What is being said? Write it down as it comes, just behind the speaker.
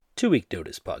2 Week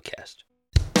Notice Podcast.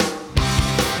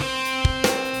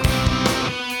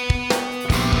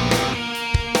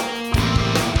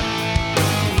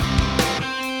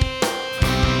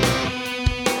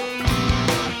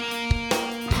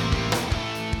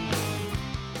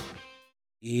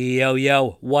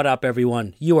 Yo, what up,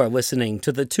 everyone? You are listening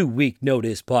to the 2 Week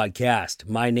Notice Podcast.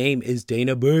 My name is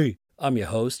Dana B. I'm your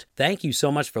host. Thank you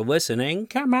so much for listening.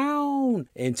 Come on.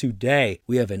 And today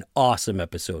we have an awesome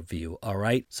episode for you, all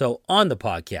right? So on the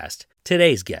podcast,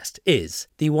 today's guest is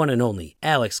the one and only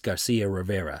Alex Garcia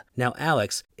Rivera. Now,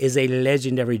 Alex is a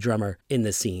legendary drummer in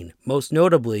the scene. Most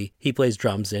notably, he plays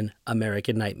drums in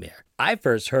American Nightmare. I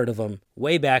first heard of him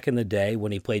way back in the day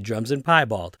when he played drums in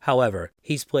Piebald. However,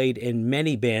 he's played in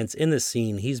many bands in the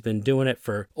scene. He's been doing it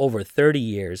for over 30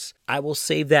 years. I will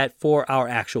save that for our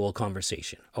actual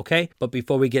conversation, okay? But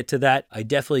before we get to that, I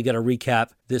definitely got to recap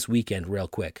this weekend real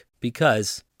quick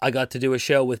because I got to do a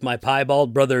show with my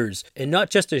Piebald brothers, and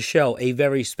not just a show, a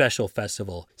very special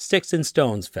festival, Sticks and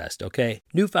Stones Fest, okay?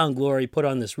 New Found Glory put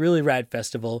on this really rad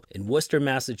festival in Worcester,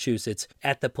 Massachusetts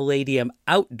at the Palladium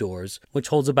Outdoors, which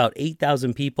holds about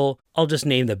 8,000 people. I'll just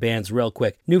name the bands real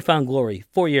quick. New Found Glory,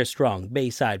 4 Year Strong,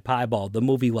 Bayside, Piebald, The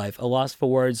Movie Life, A Loss for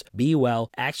Words, Be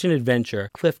Well, Action Adventure,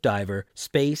 Cliff Diver,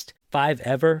 Spaced, Five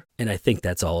Ever, and I think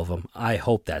that's all of them. I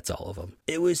hope that's all of them.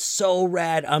 It was so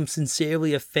rad. I'm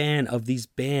sincerely a fan of these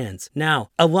bands. Now,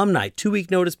 alumni, 2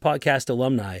 Week Notice Podcast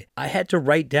alumni. I had to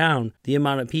write down the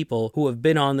amount of people who have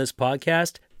been on this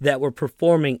podcast that were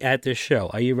performing at this show.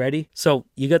 Are you ready? So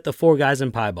you got the 4 guys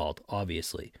in Piebald,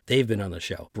 obviously. They've been on the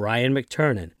show. Brian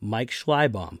McTurnan, Mike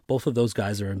Schleibaum. Both of those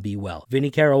guys are in Be Well. Vinny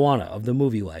Caruana of The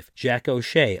Movie Life. Jack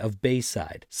O'Shea of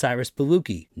Bayside. Cyrus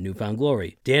Beluki, New Found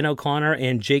Glory. Dan O'Connor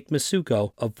and Jake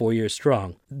Masuko of 4 Year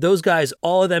Strong. Those guys,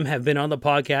 all of them have been on the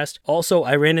podcast. Also,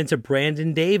 I ran into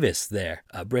Brandon Davis there.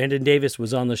 Brandon Davis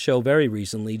was on the show very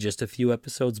recently, just a few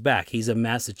episodes back. He's a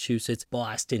Massachusetts,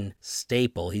 Boston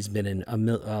staple. He's been in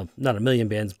not a million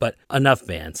bands, but enough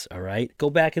bands, all right? Go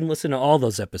back and listen to all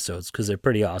those episodes because they're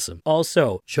pretty awesome.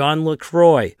 Also, John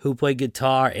LaCroix, who played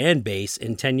guitar and bass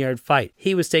in 10 Yard Fight.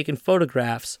 He was taking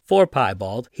photographs for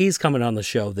Piebald. He's coming on the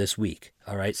show this week.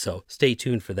 All right, so stay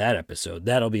tuned for that episode.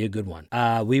 That'll be a good one.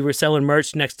 We were selling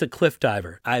merch next to Cliff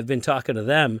Diver. I've been talking to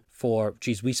them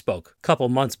we spoke a couple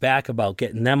months back about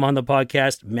getting them on the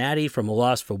podcast. Maddie from A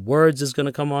Loss for Words is going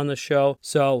to come on the show.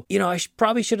 So, I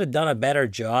probably should have done a better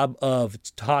job of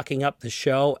talking up the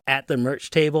show at the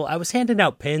merch table. I was handing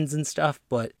out pins and stuff,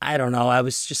 but I don't know. I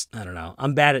don't know.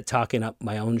 I'm bad at talking up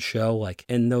my own show, like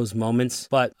in those moments,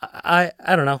 but I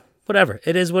don't know. Whatever.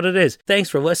 It is what it is. Thanks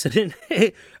for listening.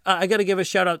 I got to give a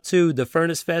shout out to the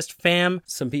Furnace Fest fam.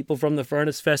 Some people from the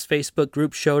Furnace Fest Facebook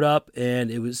group showed up and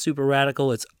it was super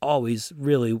radical. It's always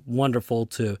really wonderful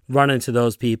to run into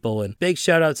those people. And big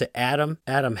shout out to Adam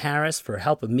Harris for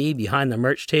helping me behind the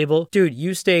merch table. Dude,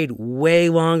 you stayed way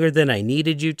longer than I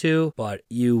needed you to, but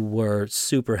you were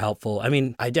super helpful. I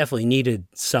mean, I definitely needed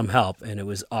some help and it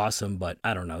was awesome, but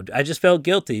I don't know. I just felt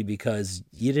guilty because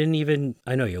you didn't even,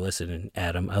 I know you're listening,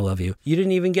 Adam. I love you. You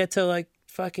didn't even get to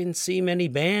fucking see many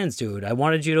bands, dude. I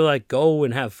wanted you to go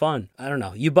and have fun. I don't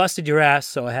know. You busted your ass,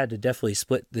 so I had to definitely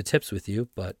split the tips with you,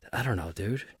 but I don't know,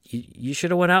 dude. You should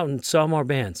have went out and saw more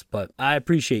bands, but I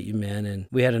appreciate you, man, and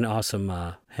we had an awesome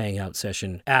hangout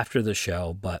session after the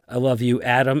show, but I love you,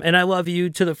 Adam, and I love you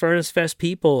to the Furnace Fest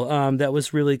people. That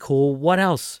was really cool. What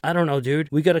else? I don't know, dude.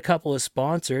 We got a couple of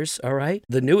sponsors, all right?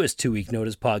 The newest 2 Week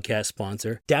Notice podcast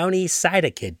sponsor, Down East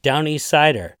Cider Kid. Down East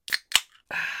Cider.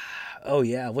 Oh,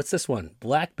 yeah. What's this one?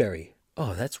 Blackberry.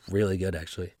 Oh, that's really good,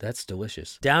 actually. That's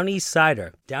delicious. Down East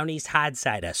Cider. Down East Hard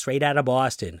Cider. Straight out of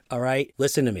Boston. All right?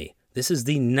 Listen to me. This is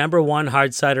the #1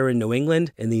 hard cider in New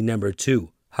England and the #2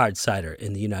 hard cider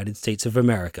in the United States of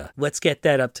America. Let's get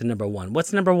that up to #1.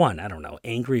 What's #1? I don't know.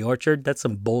 Angry Orchard? That's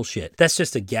some bullshit. That's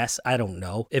just a guess. I don't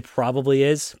know. It probably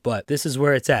is, but this is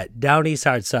where it's at. Down East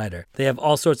Hard Cider. They have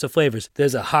all sorts of flavors.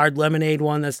 There's a hard lemonade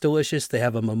one that's delicious. They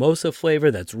have a mimosa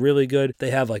flavor that's really good. They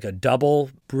have a double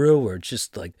brew where it's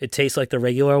just it tastes like the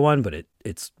regular one, but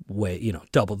it's way,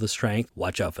 double the strength.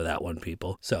 Watch out for that one,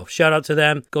 people. So shout out to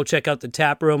them. Go check out the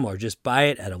tap room or just buy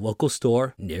it at a local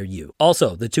store near you.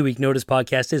 Also, the 2 Week Notice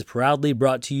podcast is proudly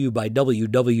brought to you by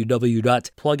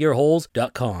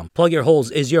www.plugyourholes.com. Plug Your Holes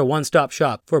is your one-stop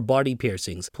shop for body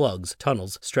piercings, plugs,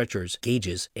 tunnels, stretchers,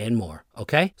 gauges, and more.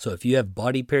 Okay? So if you have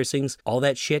body piercings, all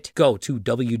that shit, go to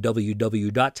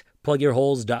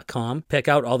www.plugyourholes.com. Pick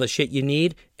out all the shit you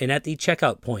need, and at the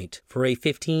checkout point for a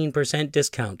 15%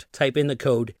 discount, type in the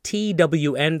code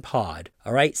TWNPOD.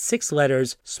 All right, 6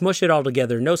 letters, smush it all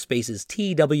together, no spaces,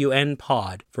 TWN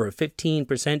Pod for a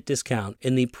 15% discount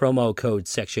in the promo code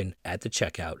section at the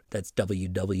checkout. That's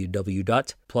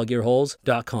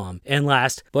www.plugyourholes.com. And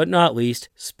last but not least,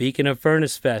 speaking of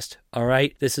Furnace Fest, all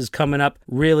right, this is coming up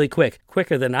really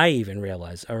quicker than I even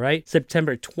realized, all right?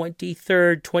 September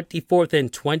 23rd, 24th,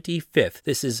 and 25th.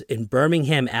 This is in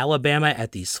Birmingham, Alabama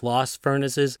at the Sloss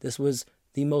Furnaces. This was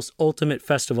the most ultimate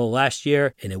festival last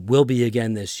year, and it will be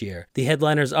again this year. The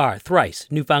headliners are Thrice,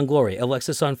 Newfound Glory,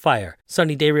 Alexis on Fire,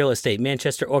 Sunny Day Real Estate,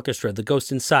 Manchester Orchestra, The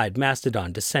Ghost Inside,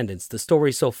 Mastodon, Descendants, The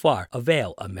Story So Far,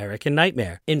 Avail, American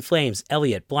Nightmare, In Flames,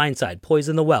 Elliot, Blindside,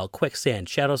 Poison the Well, Quicksand,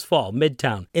 Shadows Fall,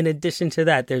 Midtown. In addition to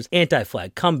that, there's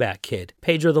Anti-Flag, Comeback Kid,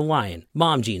 Pedro the Lion,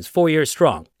 Mom Jeans, 4 Years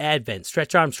Strong, Advent,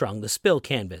 Stretch Armstrong, The Spill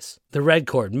Canvas, The Red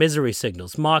Chord, Misery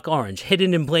Signals, Mock Orange,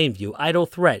 Hidden in Plain View, Idle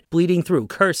Threat, Bleeding Through,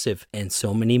 Cursive, and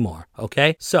so many more,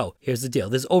 okay? So, here's the deal.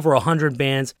 There's over 100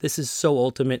 bands. This is so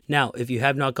ultimate. Now, if you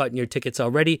have not gotten your tickets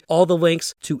already, all the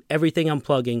links to everything I'm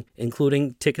plugging,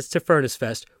 including tickets to Furnace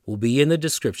Fest, will be in the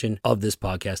description of this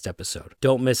podcast episode.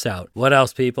 Don't miss out. What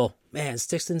else, people? Man,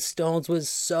 Sticks and Stones was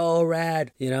so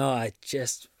rad.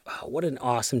 What an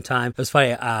awesome time. It was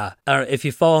funny. I don't know, if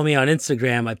you follow me on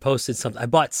Instagram, I posted something. I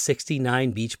bought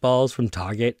 69 beach balls from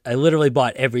Target. I literally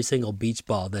bought every single beach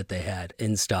ball that they had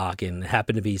in stock, and it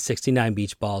happened to be 69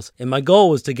 beach balls. And my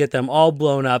goal was to get them all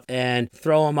blown up and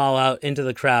throw them all out into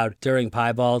the crowd during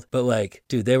Piebald. But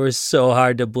dude, they were so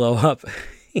hard to blow up.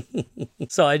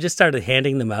 So I just started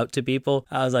handing them out to people.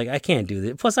 I was like, I can't do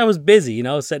this. Plus I was busy,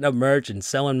 setting up merch and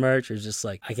selling merch. It was just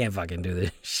like, I can't fucking do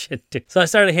this shit, dude. So I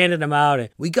started handing them out, and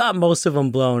we got most of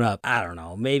them blown up. I don't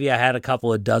know. Maybe I had a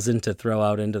couple of dozen to throw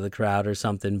out into the crowd or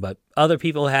something, but other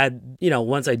people had,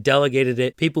 once I delegated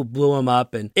it, people blew them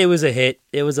up, and it was a hit.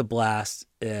 It was a blast.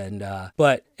 And,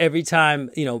 but every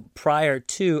time, prior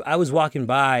to, I was walking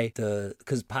by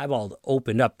because Piebald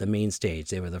opened up the main stage.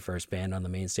 They were the first band on the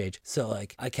main stage. So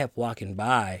I kept walking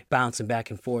by, bouncing back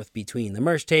and forth between the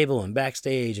merch table and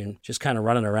backstage and just kind of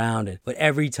running around. But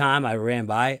every time I ran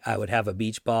by, I would have a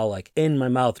beach ball in my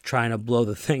mouth trying to blow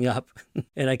the thing up.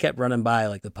 And I kept running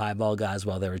by the Piebald guys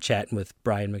while they were chatting with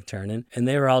Brian McTernan, and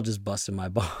they were all just busting my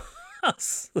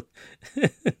balls.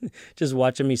 Just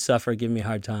watching me suffer, giving me a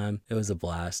hard time. It was a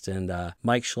blast. And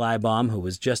Mike Schleibaum, who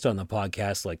was just on the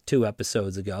podcast 2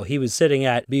 episodes ago, he was sitting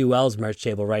at BUL's merch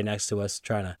table right next to us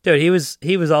dude,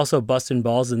 he was also busting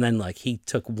balls, and then he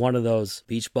took one of those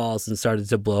beach balls and started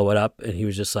to blow it up, and he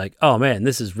was just like, oh man,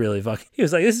 this is really he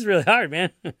was like, this is really hard,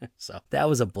 man. So that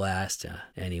was a blast.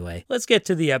 Anyway, let's get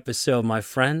to the episode, my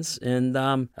friends, and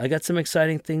I got some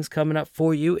exciting things coming up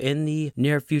for you in the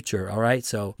near future. All right,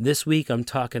 so this week I'm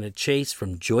talking to Chase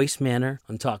from Joyce Manor.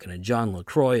 I'm talking to John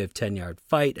LaCroix of 10 Yard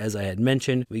Fight, as I had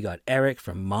mentioned. We got Eric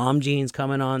from Mom Jeans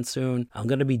coming on soon. I'm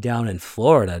going to be down in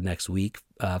Florida next week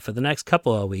for the next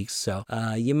couple of weeks, so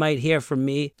you might hear from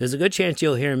me. There's a good chance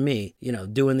you'll hear me,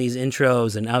 doing these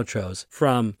intros and outros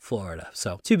from Florida.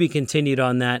 So to be continued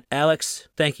on that. Alex,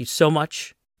 thank you so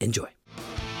much. Enjoy.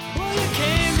 Well, you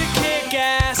came to kick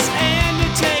ass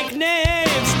and to take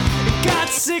names. Got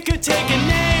sick of taking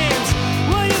names.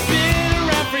 Well, you've been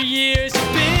around for years.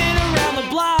 You've been around the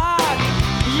block.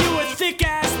 You were thick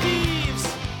ass thieves.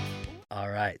 All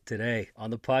right, today on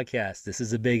the podcast, this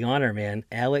is a big honor, man.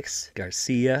 Alex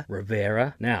Garcia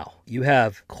Rivera. Now, you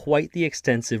have quite the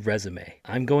extensive resume.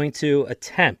 I'm going to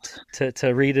attempt to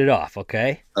read it off,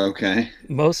 okay? Okay.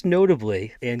 Most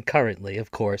notably, and currently,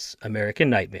 of course, American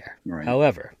Nightmare. Right.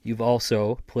 However, you've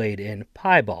also played in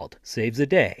Piebald, Saves the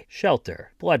Day,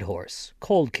 Shelter, Blood Horse,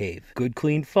 Cold Cave, Good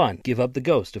Clean Fun, Give Up the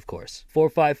Ghost, of course,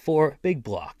 454, Big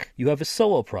Block. You have a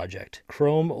solo project,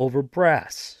 Chrome Over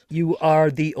Brass. You are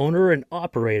the owner and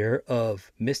operator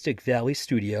of Mystic Valley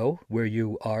Studio, where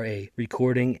you are a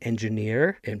recording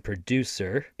engineer and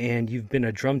producer, and you've been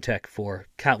a drum tech for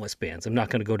countless bands. I'm not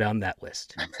going to go down that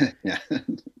list. Yeah,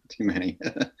 too many.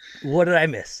 What did I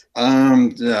miss?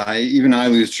 Even I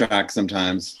lose track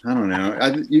sometimes. I don't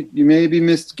know. You maybe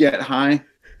missed Get High.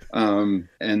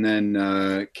 And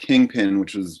then Kingpin,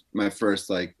 which was my first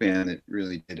band that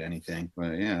really did anything.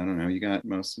 But yeah, I don't know. You got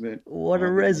most of it. What a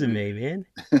resume, man.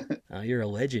 You're a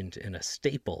legend and a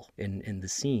staple in the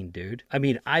scene, dude. I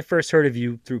mean, I first heard of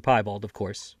you through Piebald, of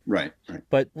course. Right.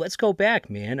 But let's go back,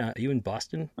 man. Are you in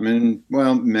Boston? I'm in,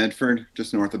 Medford,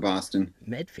 just north of Boston.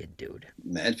 Medford, dude.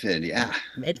 Medford, yeah.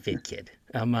 Medford kid.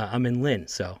 I'm in Lynn,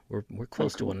 so we're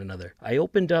close to one another. I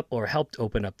opened up or helped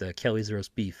open up the Kelly's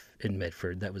Roast Beef in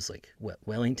Medford. That was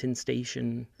Wellington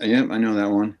Station. Yep, I know that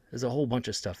one. There's a whole bunch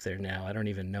of stuff there now. I don't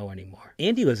even know anymore.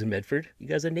 Andy lives in Medford. You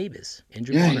guys are neighbors.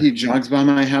 Andrew Yeah, Bonner. he jogs by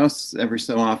my house house every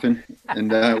so often,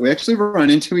 and we actually run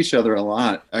into each other a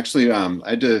lot. Actually, I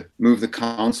had to move the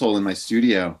console in my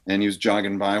studio, and he was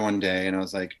jogging by one day, and I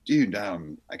was like, dude, I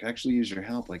could actually use your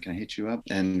help. Like, can I hit you up?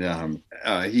 And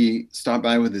he stopped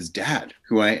by with his dad,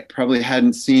 who I probably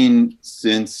hadn't seen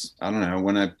since, I don't know,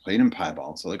 when I played in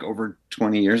Piebald. So like over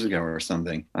 20 years ago or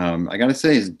something. I got to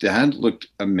say, his dad looked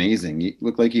amazing. He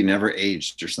looked like he never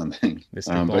aged or something.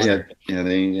 Mr. But yeah,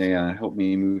 they helped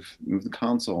me move the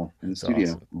console in the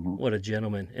studio. Awesome. What a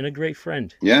gentleman and a great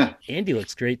friend. Yeah. Andy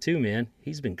looks great too, man.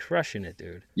 He's been crushing it,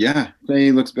 dude. Yeah,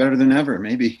 he looks better than ever,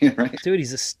 maybe, right? Dude,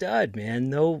 he's a stud, man.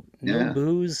 No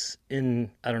booze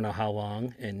in I don't know how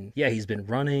long. And yeah, he's been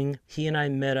running. He and I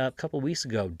met up a couple weeks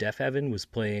ago. Def Heaven was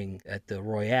playing at the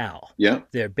Royale. Yeah.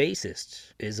 Their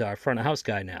bassist is our front of house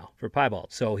guy now for Piebald.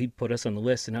 So he put us on the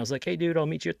list, and I was like, hey, dude, I'll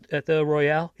meet you at the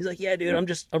Royale. He's like, yeah, dude,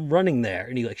 I'm running there.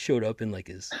 And he like showed up in like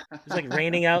it was like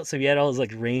raining out. So he had all his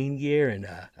like rain gear. And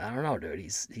I don't know, dude.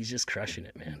 He's just crushing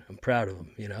it, man. I'm proud of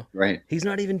him, you know? Right. He's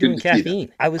not even doing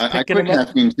caffeine. I was picking him up.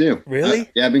 Caffeine too. Really?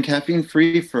 Yeah, I've been caffeine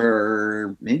free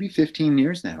for maybe 15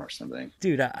 years now or something.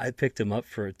 Dude, I picked him up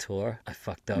for a tour. I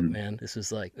fucked up, man. This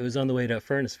was like, it was on the way to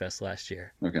Furnace Fest last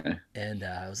year. Okay. And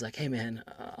I was like, hey, man,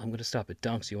 I'm going to stop at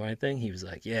Dunk's. You want anything? He was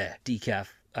like, yeah, decaf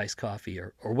iced coffee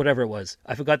or whatever it was.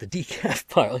 I forgot the decaf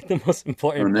part, like the most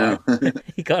important part.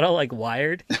 He got all like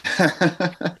wired.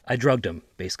 I drugged him,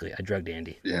 basically. I drugged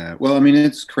Andy. Yeah. Well, I mean,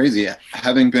 it's crazy.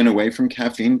 Having been away from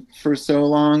caffeine for so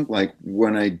long, like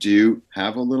when I do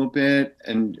have a little bit,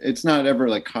 and it's not ever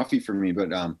like coffee for me,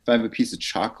 but if I have a piece of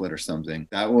chocolate or something,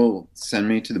 that will send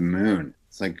me to the moon.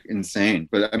 It's like insane.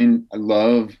 But I mean, I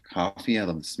love coffee. I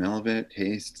love the smell of it,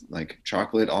 taste, like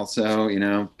chocolate also, you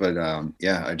know, but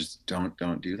yeah, I just don't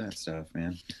do that stuff,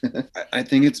 man. I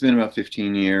think it's been about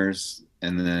 15 years.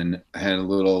 And then I had a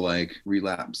little like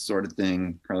relapse sort of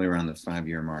thing, probably around the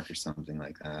 5-year mark or something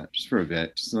like that, just for a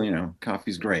bit. Just, you know,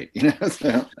 coffee's great, you know,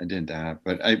 so I did that.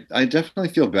 But I definitely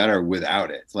feel better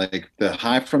without it. It's like the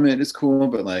high from it is cool,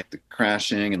 but like the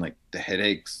crashing and like the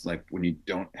headaches, like when you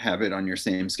don't have it on your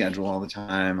same schedule all the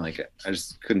time, like I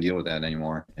just couldn't deal with that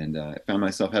anymore. And I found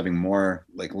myself having more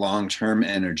like long-term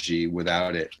energy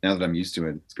without it. Now that I'm used to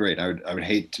it, it's great. I would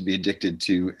hate to be addicted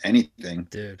to anything.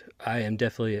 Dude, I am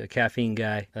definitely a caffeine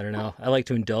guy. I don't know. I like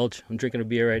to indulge. I'm drinking a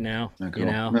beer right now. Oh, cool.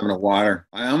 You know, I'm having a water.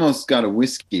 I almost got a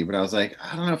whiskey, but I was like,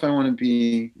 I don't know if I want to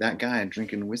be that guy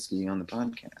drinking whiskey on the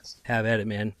podcast. Have at it,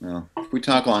 man. Well, if we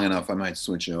talk long enough, I might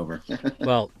switch over.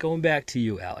 Well, going back to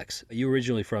you, Alex. Are you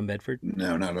originally from Medford?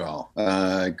 No, not at all.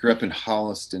 I grew up in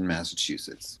Holliston,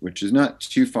 Massachusetts, which is not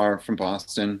too far from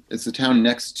Boston. It's the town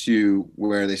next to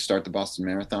where they start the Boston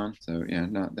Marathon. So yeah,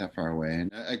 not that far away.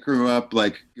 And I grew up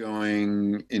like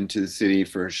going into the city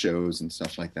for shows and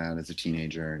stuff like that as a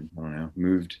teenager. And I don't know,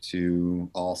 moved to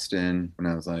Alston when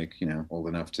I was like, you know, old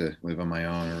enough to live on my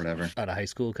own or whatever. Out of high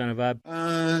school kind of vibe?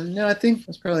 No, I think I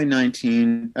was probably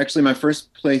 19. Actually, my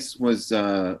first place was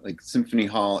like Symphony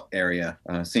Hall area,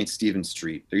 St. Stephen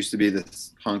Street. There used to be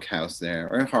this punk house there,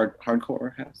 or a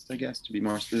hardcore house, I guess, to be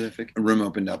more specific. A room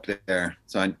opened up there,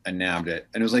 so I nabbed it.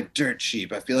 And it was like dirt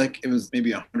cheap. I feel like it was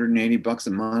maybe $180 a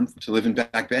month to live in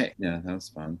Back Bay. Yeah, that was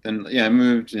fun. Then, yeah, I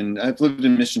moved, and I've lived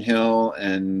in Mission Hill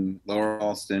and Lower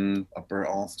Alston, Upper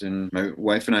Alston. My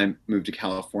wife and I moved to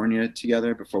California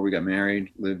together before we got married.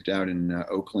 Lived out in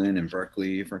Oakland and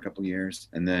Berkeley for a couple years.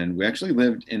 And then we actually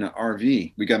lived in an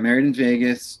RV. We got married in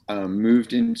Vegas,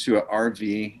 moved into an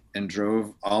RV, and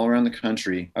drove all around the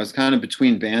country. I was kind of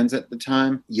between bands at the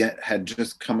time, yet had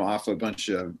just come off a bunch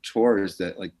of tours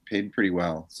that like paid pretty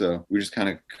well. So we just kind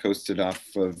of coasted off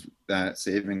of that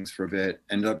savings for a bit,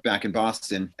 ended up back in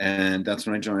Boston, and that's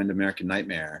when I joined American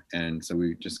Nightmare. And so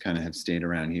we just kind of have stayed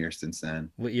around here since then.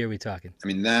 What year are we talking? I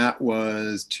mean, that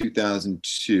was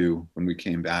 2002 when we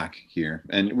came back here.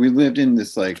 And we lived in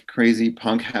this like crazy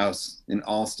punk house in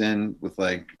Alston with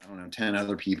like, I don't know, 10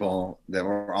 other people that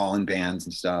were all in bands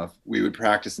and stuff. We would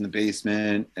practice in the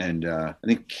basement, and I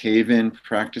think Cave-In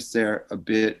practiced there a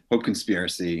bit. Hope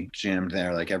Conspiracy jammed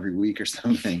there like every week or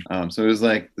something. So it was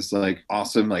like this like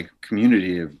awesome like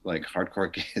community of like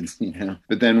hardcore kids, you know.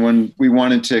 But then when we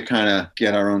wanted to kind of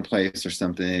get our own place or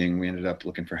something, we ended up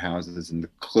looking for houses, and the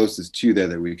closest to there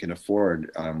that we could afford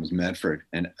was Medford.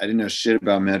 And I didn't know shit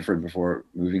about Medford before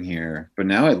moving here, but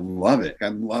now I love it. I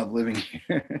love living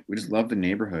here. We just love the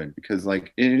neighborhood because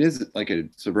like it is like a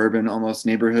suburban almost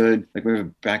neighborhood neighborhood. Like we have a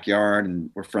backyard and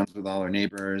we're friends with all our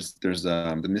neighbors. There's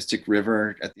the Mystic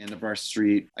River at the end of our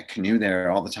street. I canoe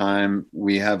there all the time.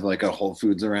 We have like a Whole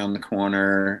Foods around the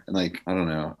corner. And like, I don't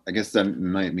know, I guess that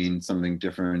might mean something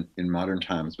different in modern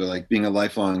times, but like being a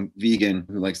lifelong vegan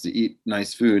who likes to eat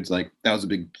nice foods, like that was a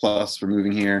big plus for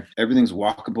moving here. Everything's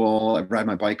walkable. I ride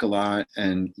my bike a lot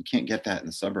and you can't get that in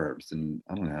the suburbs. And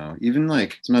I don't know, even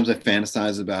like sometimes I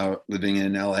fantasize about living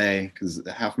in LA because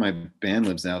half my band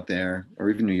lives out there, or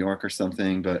even New York or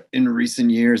something. But in recent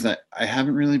years, I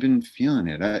haven't really been feeling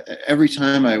it. Every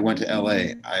time I went to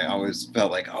LA, I always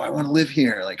felt like, oh, I want to live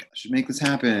here. Like I should make this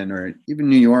happen. Or even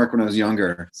New York when I was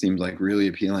younger seemed like really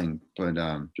appealing, but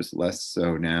just less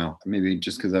so now. Maybe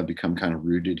just because I've become kind of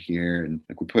rooted here, and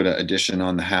like we put an addition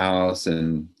on the house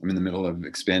and I'm in the middle of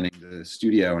expanding the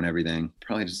studio and everything.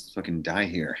 Probably just fucking die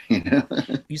here, you know?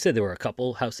 You said there were a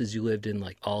couple houses you lived in,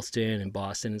 like Allston and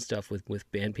Boston and stuff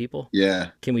with band people. Yeah.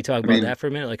 Can we talk about that for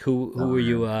a minute? Like who were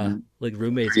you like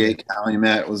roommates with?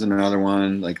 Calumet was another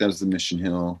one. Like that was the Mission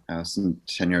Hill house, and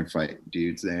 10-Yard Fight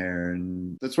dudes there.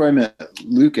 And that's where I met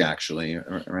Luke actually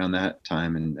around that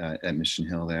time, and at Mission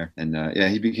Hill there. And yeah,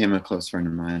 he became a close friend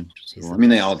of mine. Cool. I mean,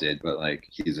 they all did, but like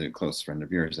he's a close friend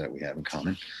of yours that we have in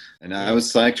common. And I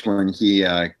was psyched when he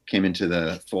came into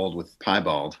the fold with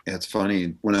Piebald. It's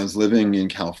funny, when I was living in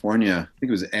California, I think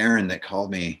it was Aaron that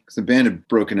called me because the band had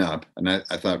broken up, and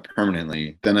I thought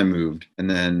permanently. Then I moved. And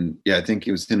then, yeah, I think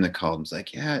it was him that called and was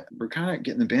like, yeah, we're kind of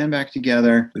getting the band back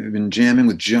together. We've been jamming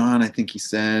with John, I think he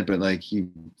said, but like he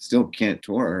still can't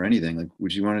tour or anything. Like,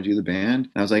 would you want to do the band?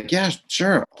 And I was like, yeah,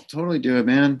 sure. I'll totally do it,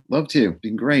 man. Love to. Be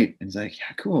great. And he's like,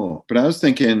 yeah, cool. But I was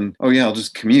thinking, oh yeah, I'll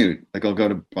just commute. Like I'll go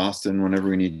to Boston whenever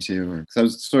we need to. Because I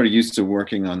was sort of used to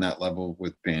working on that level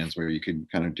with bands where you could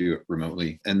kind of do it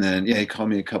remotely. And then, yeah, he called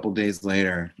me a couple days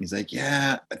later. He's like,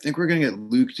 yeah, I think we're going to get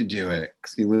Luke to do it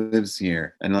because he lives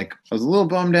here. And like, I was a little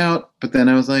bummed out, but then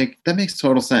I was like, that makes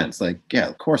total sense. Like, yeah,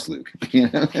 of course, Luke. You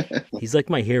know? He's like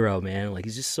my hero, man. Like,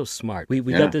 he's just so smart. We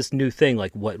got this new thing,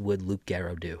 like, what would Luke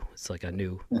Garrow do? It's like a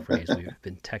new phrase we've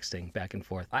been texting back and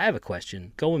forth. I have a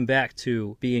question. Going back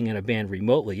to being in a band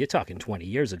remotely, you're talking 20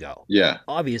 years ago. Yeah.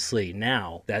 Obviously,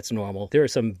 now that's normal. There are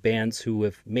some bands who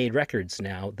have made records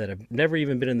now that have never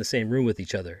even been in the same room with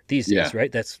each other these days,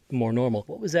 right? That's more normal.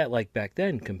 What was that like back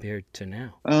then compared to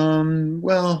now?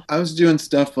 Well, I was doing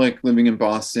stuff like living in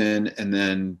Boston and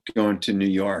then going to New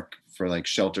York for like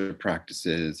shelter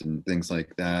practices and things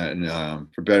like that. And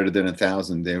for Better Than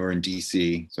 1,000, they were in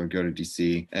DC. So I'd go to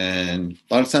DC. And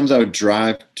a lot of times I would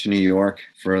drive to New York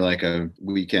for like a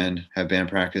weekend, have band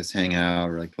practice, hang out,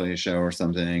 or like play a show or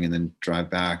something, and then drive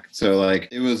back. So like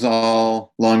it was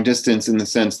all long distance in the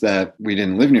sense that we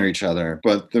didn't live near each other,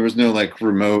 but there was no like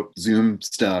remote Zoom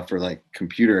stuff or like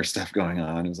computer stuff going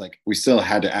on. It was like we still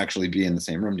had to actually be in the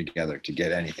same room together to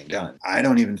get anything done. I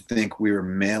don't even think we were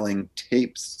mailing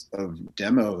tapes of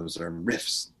demos or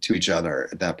riffs to each other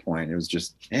at that point. It was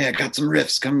just, hey, I got some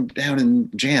riffs, come down and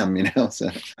jam, you know? So,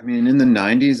 I mean, in the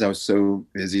 90s, I was so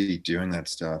busy doing that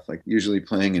stuff, like usually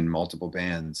playing in multiple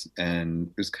bands. And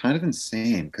it was kind of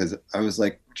insane because I was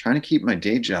like trying to keep my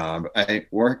day job. I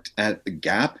worked at the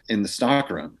Gap in the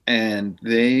stockroom and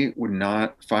they would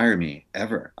not fire me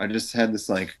ever. I just had this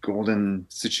like golden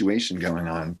situation going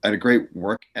on. I had a great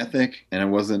work ethic and I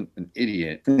wasn't an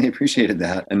idiot. They appreciated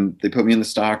that. And they put me in the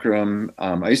stockroom.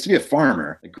 I used to be a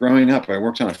farmer. Like growing up, I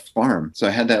worked on a farm. So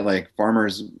I had that like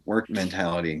farmer's work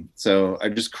mentality. So I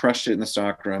just crushed it in the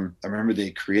stockroom. I remember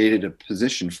they created a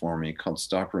position for me called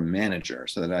stockroom manager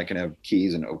so that I could have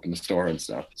keys and open the store and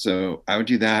stuff. So I would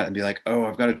do that and be like, oh,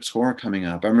 I've got a tour coming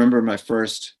up. I remember my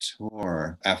first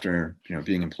tour after,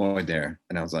 being employed there.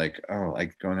 And I was like, oh,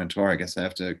 like going on tour, I guess I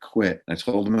have to quit. And I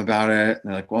told them about it. And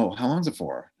they're like, well, how long's it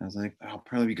for? And I was like, I'll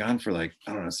probably be gone for like,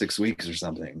 I don't know, 6 weeks or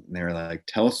something. And they were like,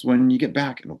 tell us when you get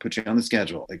back and we'll put you on the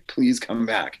schedule. Like, please come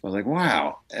back. I was like,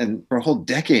 wow. And for a whole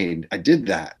decade, I did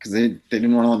that because they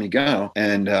didn't want to let me go.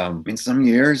 And in some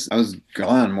years, I was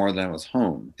gone more than I was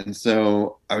home. And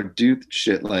so I would do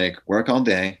shit like work all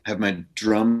day, have my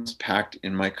drums packed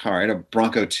in my car. I had a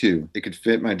Bronco 2. It could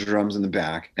fit my drums in the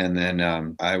back. And then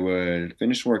I would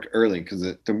finish work early because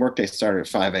the workday started at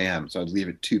 5 a.m. So I'd leave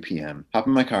at 2 p.m., hop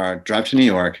in my car, drive to New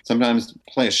York, sometimes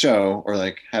play a show or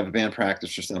like have a band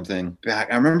practice or something.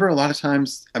 Back. I remember a lot of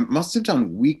times I must have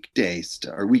done weekday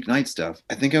or weeknight stuff.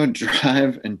 I think I would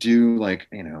drive and do like,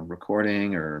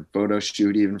 recording or photo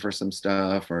shoot even for some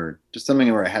stuff or just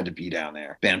something where I had to be down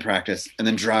there, band practice, and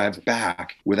then drive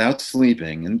back without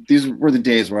sleeping. And these were the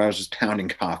days where I was just pounding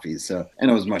coffees.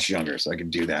 And I was much younger, so I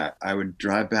could do that. I would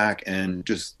drive back and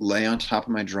just lay on top of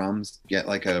my drums, get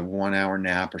like a 1 hour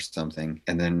nap or something,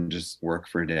 and then just work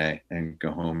for a day and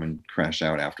go home and crash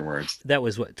out afterwards. That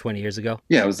was what, 20 years ago?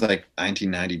 Yeah, it was like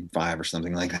 1995 or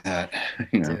something like that,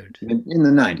 Dude. in the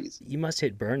 90s. You must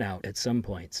hit burnout at some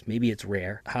points. Maybe it's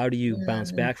rare. How do you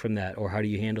bounce back from that, or how do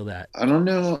you handle that? I don't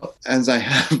know, as I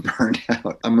have burned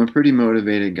out. I'm a pretty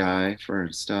motivated guy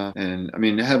for stuff. And I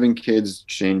mean, having kids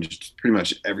changed pretty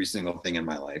much every single thing in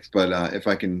my life. But if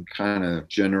I can kind of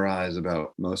generalize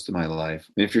about most of my life,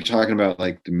 if you're talking about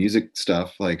like the music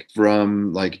stuff, like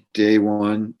from like day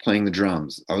one playing the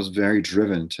drums, I was very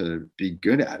driven to be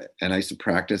good at it. And I used to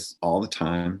practice all the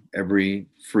time, every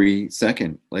free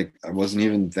second. Like I wasn't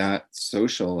even that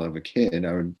social of a kid.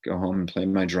 I would go home and play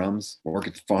my drums, work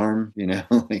at the farm,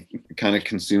 like it kind of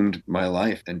consumed my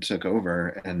life and took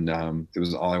over. And it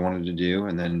was all I wanted to do.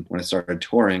 And then when I started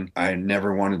touring, I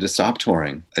never wanted to stop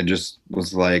touring. I just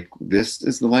was like, this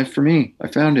is the life for me. I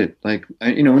found it. Like,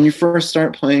 when you first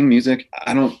start playing music,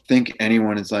 I don't think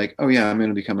anyone is like, oh yeah, I'm going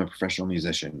to become a professional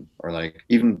musician. Or like,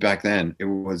 even back then, it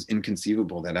was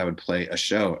inconceivable that I would play a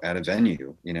show at a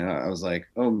venue. I was like,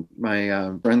 oh,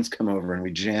 my friends come over and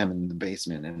we jam in the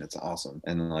basement and it's awesome.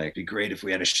 And like, it'd be great if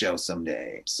we had a show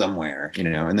someday, somewhere,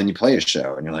 and then you play a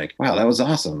show and you're like, wow, that was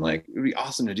awesome. Like, it would be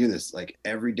awesome to do this like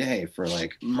every day for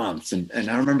like months. And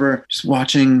I remember just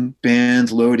watching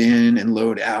bands load in and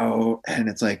load out. And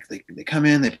it's like, they come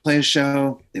in, they play a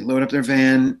show, they load up their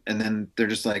van, and then they're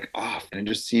just like off. And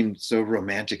it just seemed so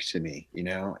romantic to me,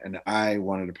 and I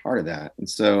wanted a part of that. And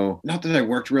so, not that I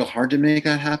worked real hard to make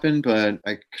that happen, but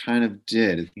I kind of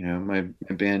did. My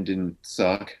band didn't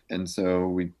suck. And so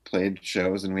we played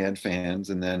shows and we had fans.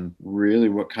 And then really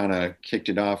what kind of kicked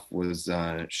it off was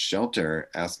Shelter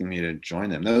asking me to join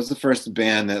them. That was the first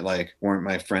band that like weren't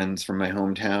my friends from my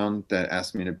hometown that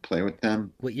asked me to play with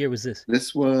them. What year was this?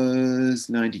 This was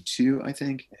 92, I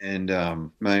think.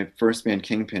 And my first band,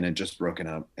 Kingpin, had just broken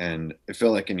up. And it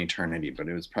felt like an eternity, but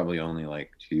it was probably only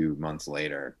like 2 months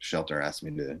later, Shelter asked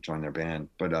me to join their band.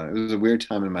 But it was a weird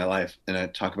time in my life. And I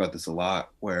talk about this a lot,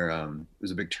 where it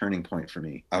was a big turning point for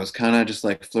me. I was kind of just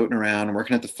like floating around,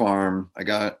 working at the farm. I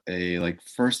got a like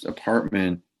first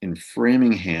apartment in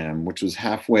Framingham, which was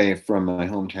halfway from my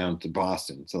hometown to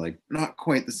Boston. So like not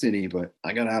quite the city, but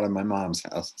I got out of my mom's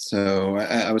house. So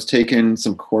I was taking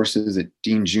some courses at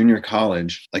Dean Junior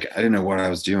College. Like I didn't know what I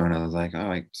was doing. I was like,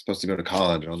 oh, I'm supposed to go to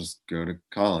college. I'll just go to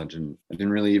college. And I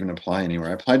didn't really even apply anywhere.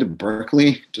 I applied to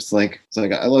Berkeley, just like, it's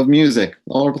like, I love music.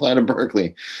 I'll apply to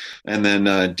Berkeley. And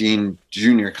then Dean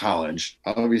Junior College.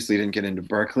 Obviously didn't get into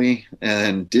Berkeley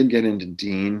and did get into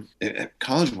Dean.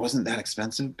 College wasn't that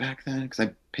expensive back then because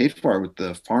I paid for it with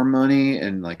the farm money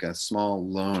and like a small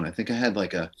loan. I think I had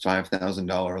like a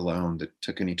 $5,000 loan that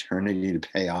took an eternity to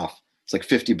pay off. It's like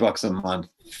 $50 a month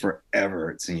forever,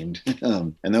 it seemed.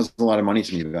 And that was a lot of money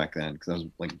to me back then because I was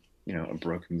like, a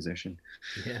broke musician.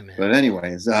 Yeah, man. But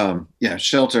anyways,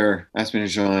 Shelter asked me to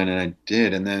join and I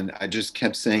did. And then I just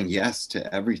kept saying yes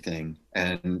to everything.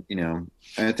 And,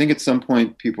 I think at some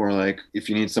point people are like, if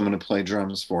you need someone to play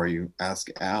drums for you, ask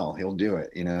Al, he'll do it.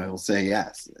 He'll say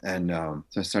yes. And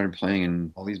so I started playing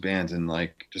in all these bands and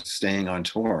like just staying on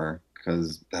tour,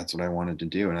 because that's what I wanted to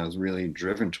do. And I was really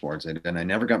driven towards it. And I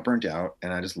never got burnt out.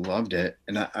 And I just loved it.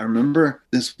 And I remember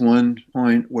this one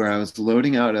point where I was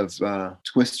loading out of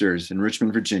Twisters in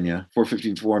Richmond, Virginia,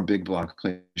 454 Big Block,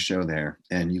 played a show there.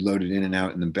 And you loaded in and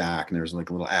out in the back. And there was like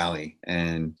a little alley.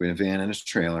 And we had a van and a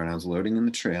trailer. And I was loading in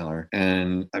the trailer.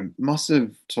 And I must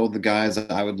have told the guys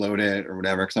that I would load it or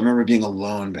whatever. Because I remember being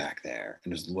alone back there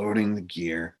and just loading the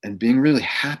gear and being really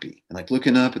happy. And like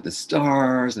looking up at the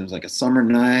stars. And it was like a summer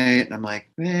night. And I'm like,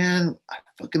 man, I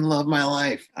fucking love my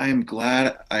life. I am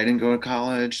glad I didn't go to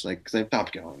college, like, because I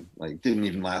stopped going, like, didn't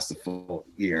even last a full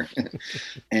year.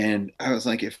 And I was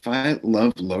like, if I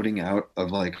love loading out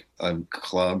of like a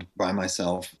club by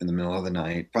myself in the middle of the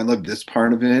night, if I love this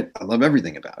part of it, I love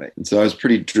everything about it. And so I was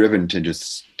pretty driven to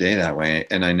just stay that way.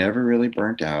 And I never really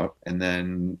burnt out. And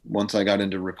then once I got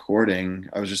into recording,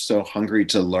 I was just so hungry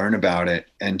to learn about it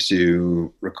and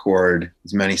to record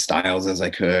as many styles as I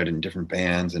could in different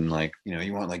bands. And like,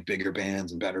 you want like bigger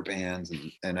bands and better bands.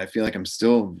 And I feel like I'm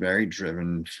still very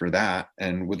driven for that.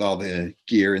 And with all the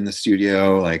gear in the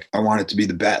studio, like I want it to be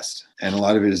the best. And a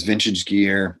lot of it is vintage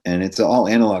gear, and it's all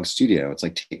analog studio. It's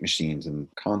like tape machines and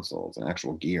consoles and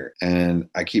actual gear. And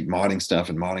I keep modding stuff.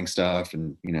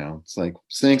 And, it's like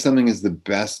saying something is the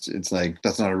best. It's like,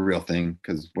 that's not a real thing,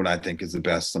 because what I think is the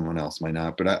best, someone else might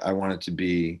not. But I want it to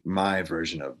be my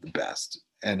version of the best.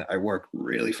 And I work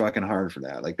really fucking hard for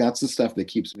that. Like that's the stuff that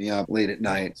keeps me up late at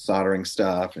night, soldering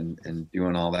stuff and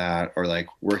doing all that, or like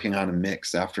working on a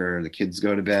mix after the kids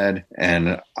go to bed.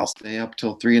 And I'll stay up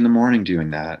till 3 a.m.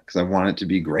 doing that because I want it to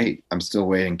be great. I'm still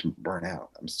waiting to burn out.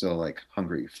 I'm still like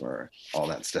hungry for all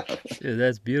that stuff. Dude,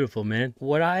 that's beautiful, man.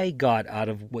 What I got out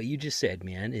of what you just said,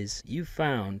 man, is you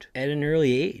found at an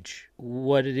early age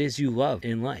what it is you love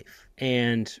in life,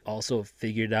 and also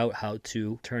figured out how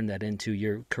to turn that into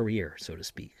your career, so to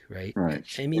speak, right? Right.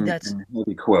 I mean, that's in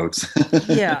heavy quotes.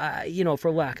 yeah,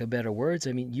 for lack of better words,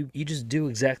 I mean, you just do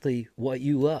exactly what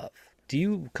you love. Do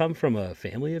you come from a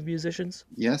family of musicians?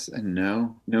 Yes and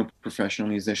no. No professional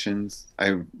musicians.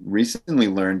 I recently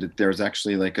learned that there's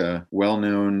actually like a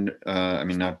well-known, I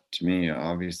mean, not to me,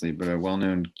 obviously, but a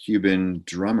well-known Cuban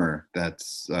drummer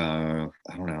that's, I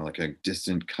don't know, like a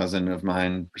distant cousin of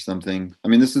mine or something. I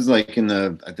mean, this is like in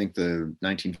I think the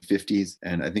 1950s.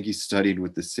 And I think he studied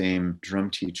with the same drum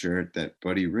teacher that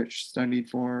Buddy Rich studied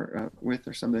with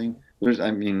or something.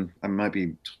 I might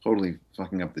be totally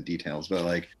fucking up the details, but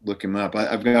like look him up.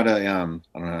 I've got I don't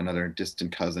know, another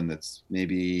distant cousin that's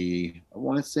maybe, I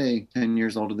want to say 10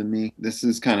 years older than me. This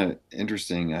is kind of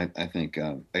interesting. I think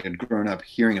I had grown up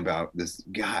hearing about this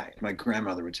guy. My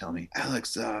grandmother would tell me,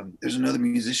 Alex, there's another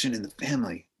musician in the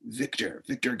family. Victor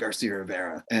Garcia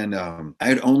Rivera. And I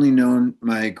had only known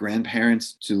my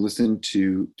grandparents to listen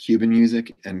to Cuban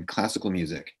music and classical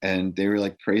music. And they were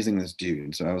like praising this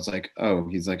dude. So I was like, oh,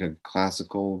 he's like a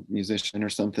classical musician or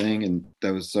something. And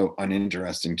that was so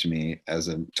uninteresting to me as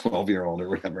a 12-year-old or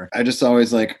whatever. I just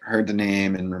always like heard the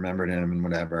name and remembered him and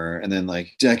whatever. And then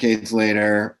like decades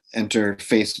later, enter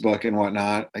Facebook and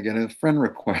whatnot, I get a friend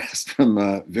request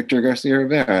from Victor Garcia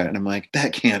Rivera. And I'm like,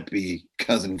 that can't be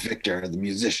cousin Victor, the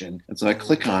musician. And so I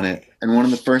click on it. And one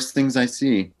of the first things I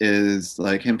see is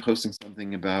like him posting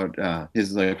something about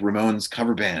his like Ramones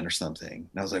cover band or something.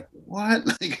 And I was like, what?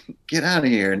 Like, get out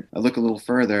of here. And I look a little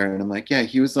further and I'm like, yeah,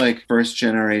 he was like first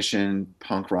generation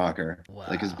punk rocker. Wow.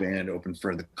 Like his band opened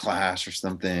for The Clash or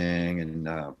something.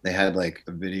 And they had like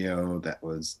a video that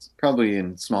was probably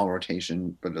in small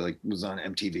rotation, but like was on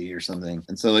MTV or something.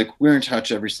 And so like we're in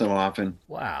touch every so often.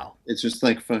 Wow. It's just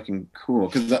like fucking cool.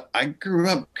 Cause I grew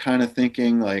up kind of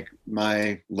thinking like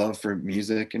my love for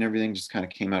music and everything just kind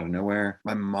of came out of nowhere.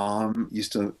 My mom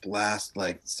used to blast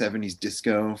like 70s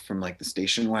disco from like the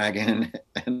station wagon.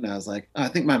 And I was like, oh, I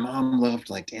think my mom loved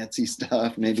like dancey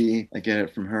stuff. Maybe I get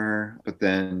it from her. But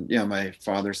then, yeah, my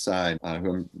father's side, who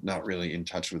I'm not really in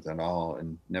touch with at all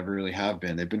and never really have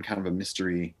been. They've been kind of a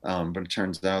mystery. But it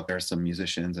turns out there are some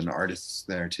musicians and artists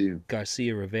there too.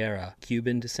 Garcia Rivera,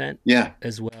 Cuban descent? Yeah.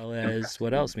 As well as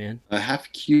what else, man?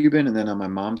 Half Cuban, and then on my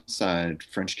mom's side,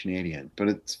 French Canadian. But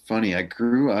it's funny, I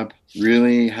grew up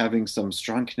really having some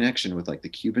strong connection with like the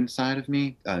Cuban side of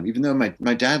me, even though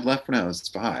my dad left when I was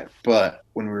 5. But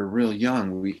when we were real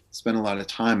young, we spent a lot of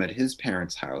time at his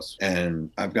parents' house.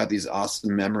 And I've got these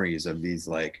awesome memories of these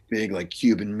like big like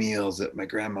Cuban meals that my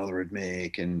grandmother would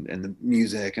make and the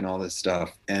music and all this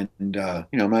stuff. And,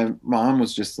 my mom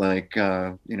was just like,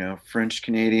 French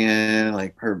Canadian,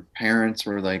 like her parents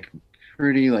were like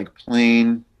pretty like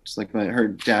plain. Just like her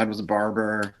dad was a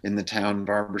barber in the town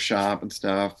barber shop and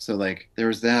stuff. So like there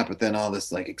was that, but then all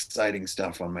this like exciting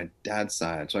stuff on my dad's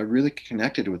side. So I really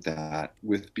connected with that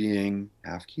with being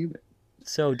half Cuban.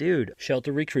 So dude,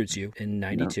 Shelter recruits you in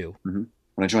 92. Yeah. Mm-hmm.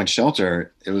 When I joined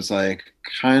Shelter, it was like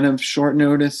kind of short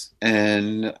notice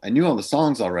and I knew all the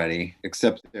songs already,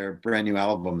 except their brand new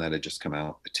album that had just come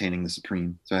out, Attaining the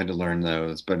Supreme. So I had to learn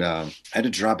those, but I had to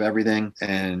drop everything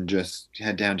and just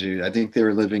head down to, I think they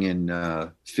were living in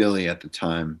Philly at the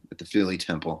time, at the Philly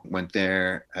Temple. Went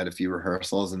there, had a few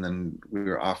rehearsals, and then we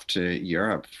were off to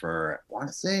Europe for, I want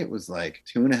to say it was like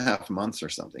 2.5 months or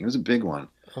something. It was a big one.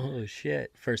 Oh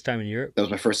shit. First time in Europe? That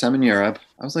was my first time in Europe.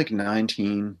 I was like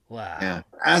 19. Wow. Yeah.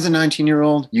 As a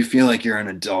 19-year-old, you feel like you're an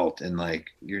adult and like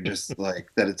you're just like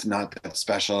that it's not that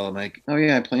special. I'm like, oh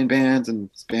yeah, I play in bands and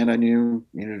this band I knew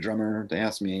needed a drummer. They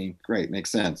asked me, great,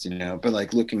 makes sense, But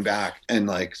like looking back and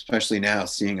like especially now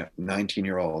seeing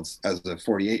 19-year-olds as a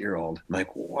 48-year-old, I'm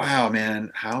like, wow, man,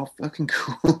 how fucking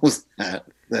cool was that?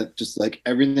 That just like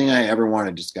everything I ever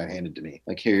wanted just got handed to me.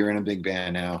 Like, here, you're in a big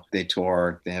band now. They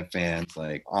tour, they have fans,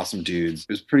 like awesome dudes. It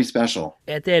was pretty special.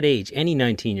 At that age, any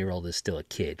 19-year-old is still a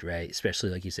kid, right? Especially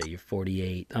like you say, you're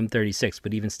 48. I'm 36,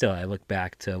 but even still, I look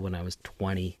back to when I was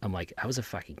 20. I'm like, I was a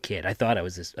fucking kid. I thought I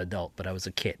was this adult, but I was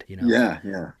a kid,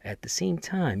 Yeah. At the same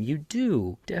time, you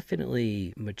do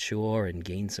definitely mature and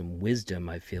gain some wisdom,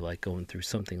 I feel like, going through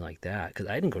something like that. Because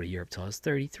I didn't go to Europe till I was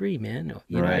 33, man.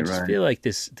 I just feel like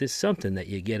there's something that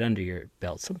you get under your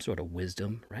belt, some sort of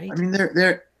wisdom, right? I mean,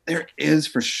 there There is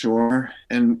for sure.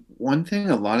 And one thing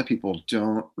a lot of people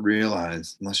don't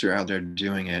realize, unless you're out there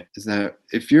doing it, is that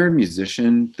if you're a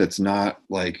musician that's not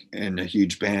like in a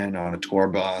huge band on a tour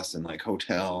bus and like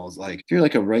hotels, like if you're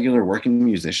like a regular working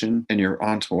musician and you're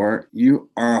on tour, you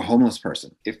are a homeless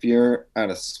person. If you're at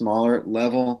a smaller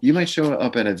level, you might show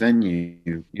up at a venue,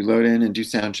 you load in and do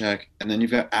sound check, and then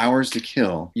you've got hours to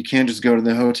kill. You can't just go to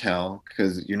the hotel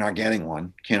because you're not getting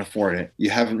one, can't afford it. You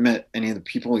haven't met any of the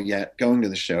people yet going to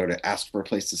the show to ask for a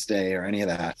place to stay or any of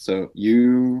that. So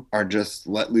you are just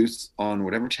let loose on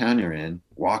whatever town you're in,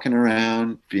 walking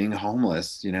around being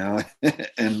homeless, you know.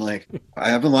 And like I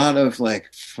have a lot of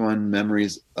like fun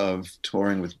memories of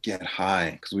touring with Get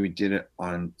High because we did it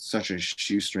on such a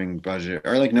shoestring budget,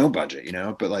 or like no budget, you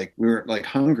know, but like we were like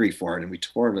hungry for it and we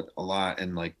toured it a lot,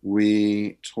 and like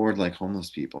we toured like homeless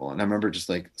people. And I remember just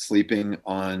like sleeping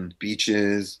on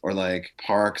beaches or like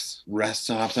parks, rest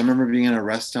stops. I remember being in a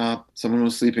rest stop, someone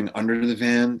was sleeping under the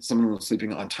van, someone was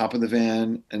sleeping on top of the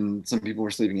van, and some people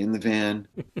were sleeping in the van.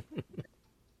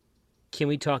 Can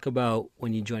we talk about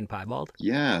when you joined Piebald?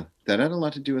 Yeah, that had a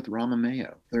lot to do with Rama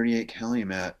Mayo, 38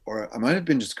 Calumet, or I might have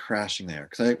been just crashing there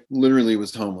because I literally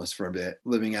was homeless for a bit,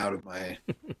 living out of my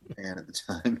van at the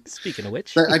time. Speaking of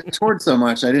which, I toured so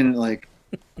much, I didn't like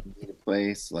need a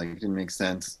place, like it didn't make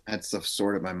sense. I had stuff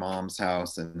stored at my mom's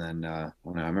house, and then I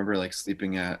don't know, I remember like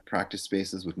sleeping at practice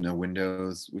spaces with no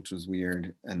windows, which was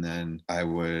weird. And then it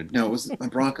was my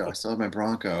Bronco. I still had my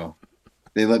Bronco.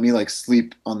 They let me like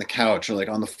sleep on the couch or like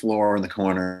on the floor in the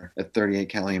corner at 38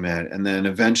 Calumet. And then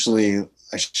eventually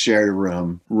I shared a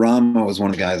room. Rama was one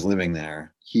of the guys living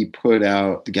there. He put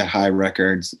out the Get High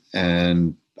records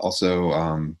and also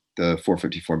the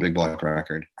 454 Big Block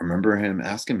record. I remember him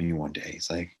asking me one day, he's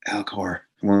like, Alcor.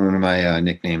 One of my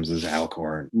nicknames is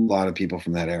Alcor. A lot of people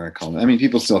from that era call me. I mean,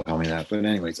 people still call me that. But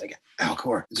anyways, like,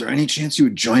 Alcor, is there any chance you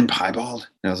would join Piebald?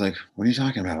 And I was like, what are you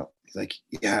talking about? He's like,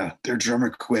 yeah, their drummer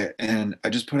quit and I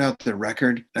just put out the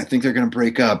record. I think they're going to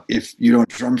break up if you don't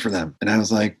drum for them. And I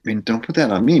was like, I mean, don't put that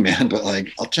on me, man, but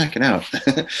like, I'll check it out.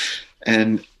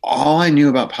 And all I knew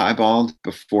about Piebald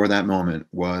before that moment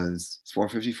was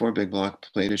 454 Big Block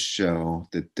played a show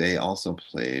that they also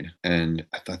played, and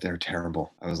I thought they were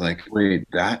terrible. I was like, wait,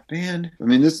 that band? I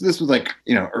mean, this was like,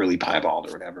 you know, early Piebald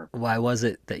or whatever. Why was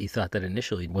it that you thought that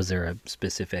initially? Was there a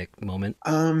specific moment?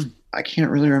 I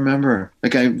can't really remember.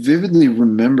 Like, I vividly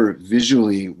remember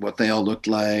visually what they all looked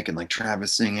like and like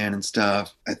Travis singing and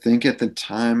stuff. I think at the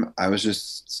time I was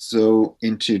just so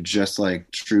into just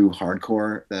like true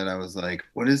hardcore that I was like,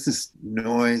 what is this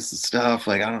noise stuff?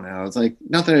 Like, I don't know. It's like,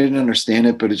 not that I didn't understand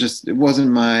it, but it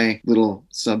wasn't my little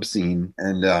sub scene.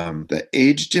 And the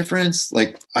age difference,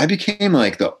 like I became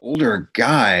like the older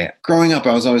guy. Growing up,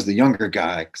 I was always the younger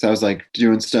guy because I was like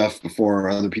doing stuff before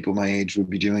other people my age would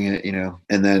be doing it, you know.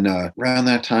 And then around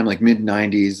that time, like mid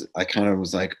 90s, I kind of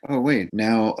was like, oh wait,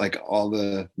 now like all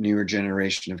the newer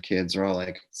generation of kids are all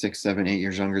like 6, 7, 8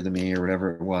 years younger than me or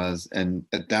whatever it was. And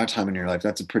at that time in your life,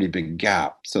 that's a pretty big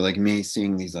gap. So like me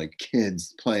seeing these like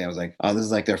kids play, I was like, oh, this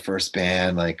is like their first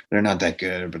band. Like they're not that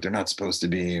good, but they're not supposed to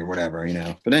be or whatever, you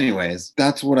know. But anyways,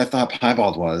 that's what I thought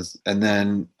Piebald was. And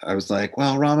then I was like,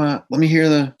 well, Rama, let me hear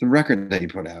the record that you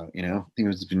put out, you know. I think it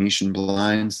was Venetian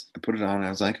Blinds. I put it on and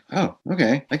I was like, oh,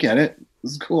 okay, I get it.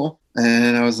 This is cool.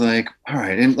 And I was like, all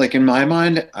right. And like in my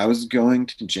mind, I was going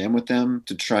to jam with them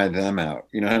to try them out.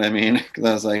 You know what I mean? Because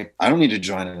I was like, I don't need to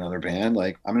join another band.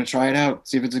 Like, I'm going to try it out,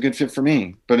 see if it's a good fit for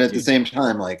me. But at the same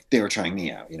time, like they were trying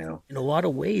me out, you know? In a lot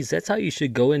of ways, that's how you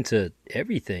should go into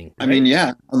everything. Right? I mean,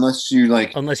 yeah, unless you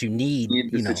need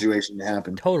the situation to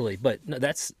happen. Totally. But no,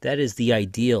 that is the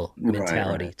ideal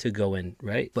mentality to go in,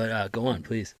 right? But go on,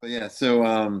 please. But yeah, so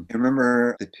I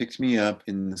remember they picked me up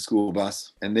in the school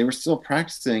bus and they were still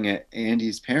practicing at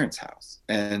Andy's parents' house.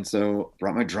 And so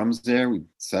brought my drums there, we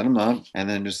set them up, and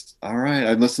then just, all right,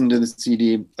 I listened to the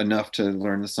CD enough to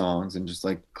learn the songs and just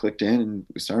like clicked in and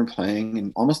we started playing.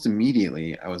 And almost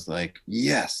immediately I was like,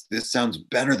 yes, this sounds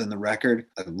better than the record.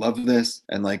 I love this.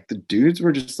 And like the dudes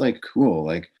were just like cool.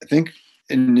 Like I think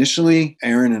initially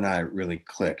Aaron and I really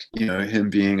clicked, you know, him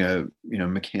being a, you know,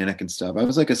 mechanic and stuff. I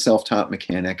was like a self-taught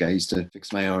mechanic. I used to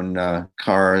fix my own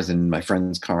cars and my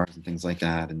friends' cars and things like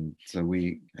that. And so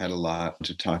we had a lot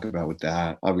to talk about with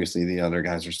that. Obviously the other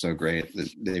guys are so great that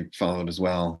they followed as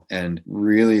well. And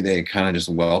really they kind of just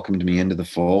welcomed me into the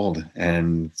fold.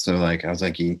 And so like, I was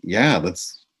like, yeah,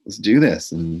 let's let's do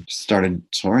this, and just started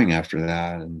touring after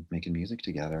that and making music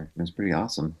together. It was pretty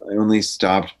awesome. I only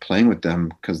stopped playing with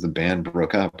them because the band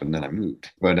broke up and then I moved.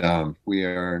 But we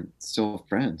are still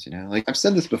friends, you know. Like I've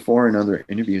said this before in other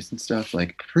interviews and stuff.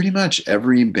 Like pretty much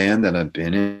every band that I've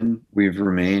been in, we've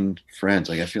remained friends.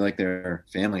 Like I feel like they're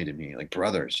family to me, like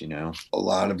brothers, you know. A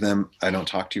lot of them I don't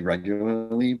talk to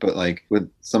regularly, but like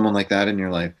with someone like that in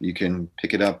your life, you can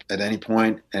pick it up at any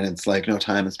point and it's like no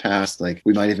time has passed. Like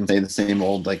we might even say the same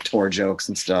old like tour jokes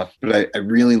and stuff. But I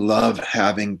really love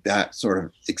having that sort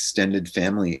of extended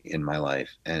family in my life.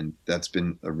 And that's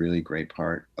been a really great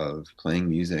part of playing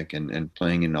music and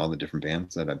playing in all the different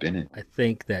bands that I've been in. I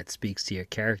think that speaks to your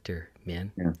character,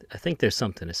 man. Yeah. I think there's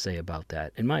something to say about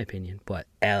that, in my opinion. But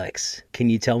Alex, can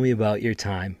you tell me about your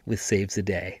time with Saves the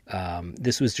Day?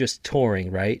 This was just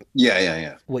touring, right?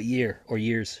 Yeah. What year or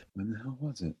years? When the hell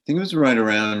was it? I think it was right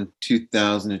around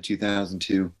 2000 to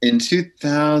 2002. In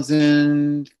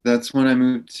 2000, that's when I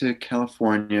moved to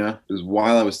California. It was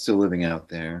while I was still living out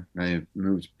there. I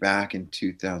moved back in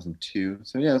 2002.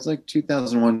 So yeah, it was like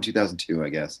 2001, 2002, I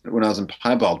guess. When I was in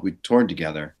Piebald, we toured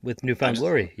together. With Newfound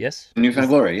Glory, yes? Newfound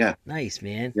Glory, yeah. Nice,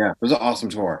 man. Yeah, it was an awesome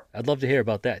tour. I'd love to hear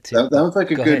about that, too. That was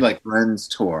like a Go good ahead. like friends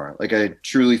tour. Like I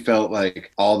truly felt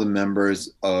like all the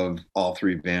members of all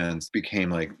three bands became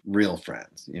like real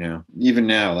friends, you know. Even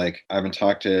now, like I haven't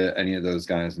talked to any of those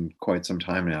guys in quite some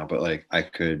time now, but like I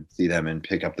could see them and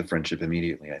pick up the friendship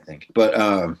immediately, I think.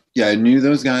 But yeah, I knew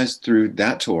those guys through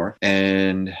that tour,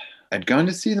 and I'd gone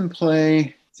to see them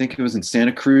play. I think it was in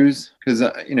Santa Cruz because,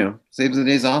 you know, Saves the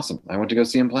Day is awesome. I went to go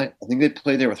see them play. I think they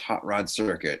played there with Hot Rod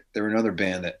Circuit. They were another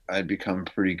band that I'd become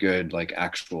pretty good, like,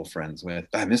 actual friends with.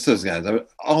 I miss those guys.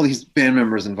 All these band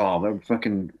members involved. I would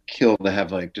fucking kill to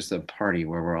have, like, just a party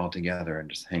where we're all together and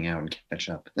just hang out and catch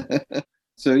up.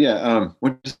 So yeah,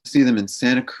 went to see them in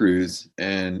Santa Cruz,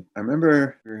 and I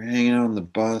remember we were hanging out on the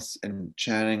bus and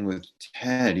chatting with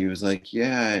Ted. He was like,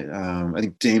 "Yeah, I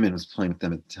think Damon was playing with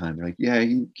them at the time. They're like, yeah,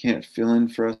 he can't fill in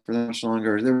for us for that much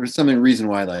longer." There was some reason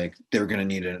why like they were gonna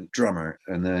need a drummer,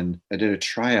 and then I did a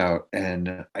tryout,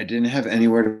 and I didn't have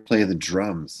anywhere to play the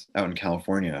drums out in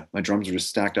California. My drums were just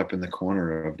stacked up in the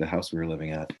corner of the house we were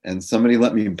living at, and somebody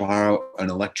let me borrow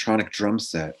an electronic drum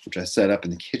set, which I set up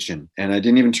in the kitchen, and I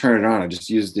didn't even turn it on. I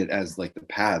just used it as like the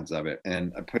pads of it,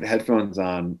 and I put headphones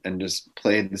on and just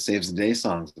played the Saves the Day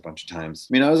songs a bunch of times.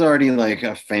 I mean, I was already like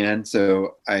a fan,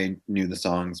 so I knew the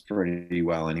songs pretty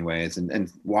well anyways, and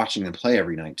watching them play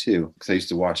every night too, because I used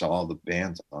to watch all the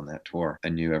bands on that tour. I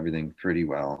knew everything pretty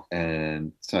well,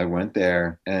 and so I went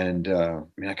there, and I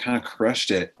mean, I kind of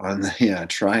crushed it on the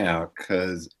tryout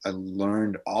because I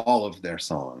learned all of their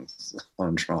songs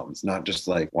on drums, not just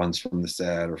like ones from the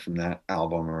set or from that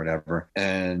album or whatever.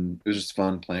 And it was just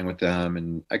fun playing with them,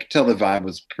 and I could tell the vibe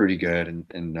was pretty good, and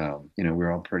you know, we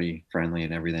were all pretty friendly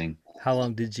and everything. How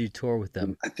long did you tour with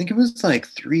them? I think it was like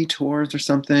 3 tours or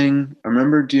something. I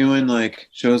remember doing like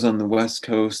shows on the West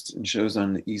Coast and shows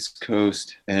on the East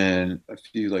Coast and a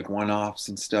few like one-offs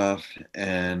and stuff.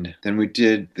 And then we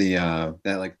did the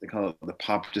that, like, they call it the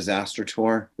Pop Disaster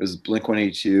Tour. It was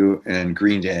Blink-182 and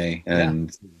Green Day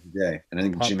and Day. And I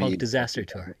think Pop Jimmy Punk Disaster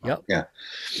Tour. Yep. Yeah.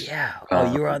 Yeah.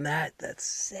 Oh, you were on that? That's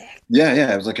sick.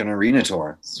 Yeah. It was like an arena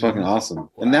tour. It's fucking awesome. Wow.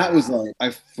 And that was like, I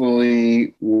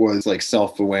fully was like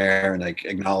self-aware and like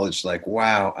acknowledged like,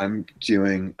 wow, I'm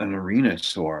doing an arena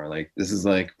tour. Like this is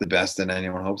like the best that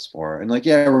anyone hopes for. And like,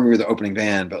 yeah, we were the opening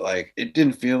band, but like it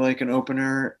didn't feel like an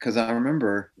opener because I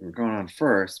remember we were going on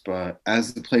first, but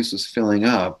as the place was filling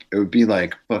up, it would be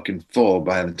like fucking full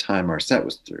by the time our set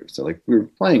was through. So like we were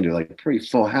playing to like pretty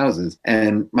full houses,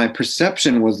 and my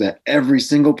perception was that every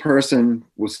single person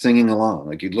was singing along.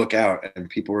 Like you'd look out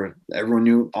and everyone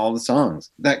knew all the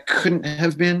songs. That couldn't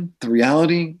have been the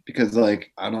reality because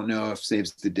like I don't know if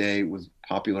Saves the Day was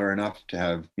popular enough to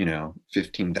have, you know,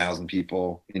 15,000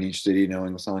 people in each city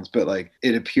knowing the songs, but like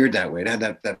it appeared that way. It had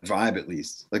that vibe, at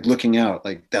least. Like looking out,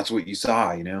 like that's what you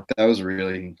saw, you know. That was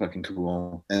really fucking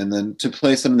cool. And then to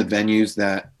play some of the venues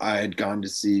that I had gone to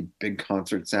see big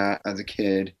concerts at as a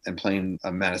kid and playing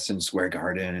Madison Square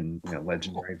Garden and, you know,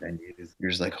 legendary venues,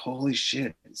 you're just like, holy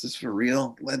shit, is this for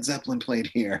real? Led Zeppelin played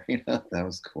here. You know, that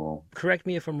was cool. Correct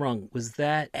me if I'm wrong. Was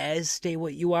that as Stay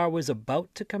What You Are was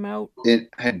about to come out? It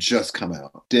had just come out.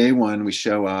 Day one, we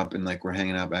show up and like we're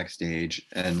hanging out backstage,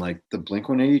 and like the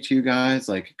Blink-182 guys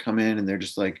like come in and they're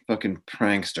just like fucking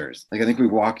pranksters. Like I think we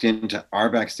walked into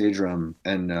our backstage room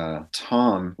and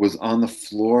Tom was on the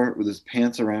floor with his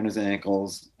pants around his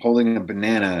ankles, holding a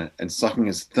banana and sucking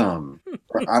his thumb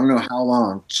for I don't know how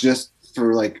long, just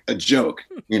for like a joke,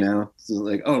 you know? So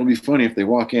like, oh, it'll be funny if they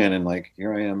walk in and like,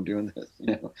 here I am doing this,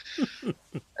 you know.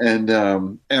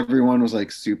 And everyone was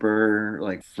like super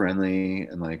like friendly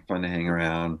and like fun to hang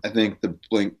around. I think the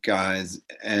Blink guys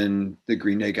and the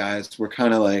Green Day guys were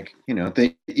kind of like, you know,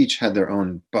 they each had their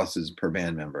own buses per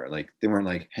band member. Like they weren't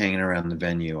like hanging around the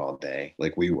venue all day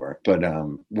like we were. But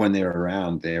when they were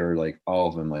around, they were like all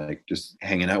of them like just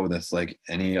hanging out with us like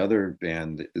any other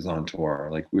band that is on tour.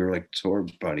 Like we were like tour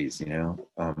buddies, you know,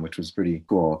 which was pretty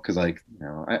cool because like, you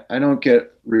know, I don't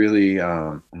get really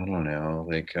I don't know,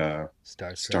 like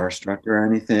starstruck or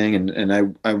anything, and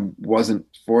I wasn't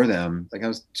for them. Like I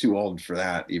was too old for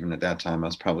that. Even at that time I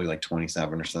was probably like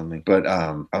 27 or something, but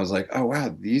I was like, oh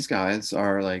wow, these guys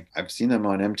are like, I've seen them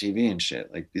on MTV and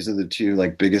shit. Like these are the two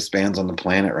like biggest bands on the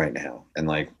planet right now, and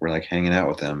like we're like hanging out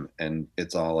with them, and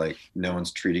it's all like no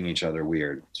one's treating each other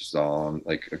weird. It's just all on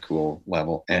like a cool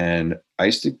level. And I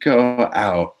used to go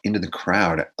out into the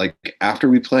crowd. Like after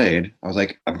we played, I was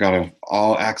like, I've got an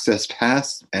all access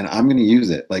pass and I'm going to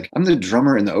use it. Like I'm the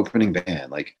drummer in the opening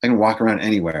band. Like I can walk around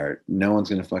anywhere. No one's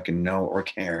going to fucking know or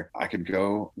care. I could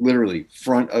go literally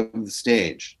front of the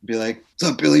stage, be like,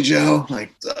 what's up, Billy Joe?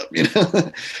 Like, what's up? You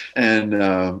know,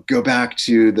 and go back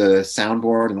to the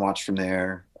soundboard and watch from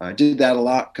there. I did that a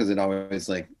lot because it always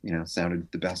like, you know, sounded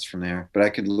the best from there. But I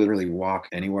could literally walk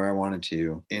anywhere I wanted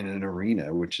to in an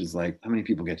arena, which is like, how many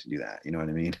people get to do that? You know what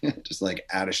I mean? Just like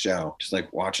at a show, just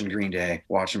like watching Green Day,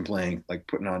 watching playing, like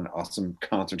putting on awesome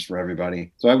concerts for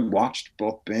everybody. So I watched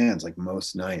both bands like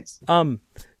most nights.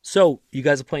 So you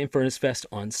guys are playing Furnace Fest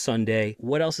on Sunday.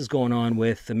 What else is going on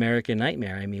with American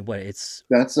Nightmare? I mean,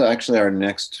 that's actually our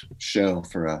next show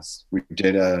for us. We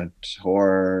did a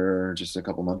tour just a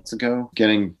couple months ago.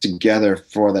 Getting together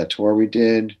for that tour we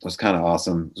did was kind of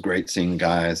awesome. It was great seeing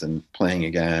guys and playing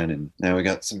again. And now we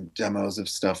got some demos of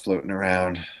stuff floating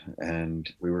around. And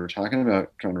we were talking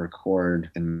about trying to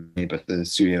record in May, but the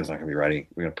studio's not gonna be ready.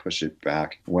 We gotta push it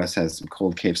back. Wes has some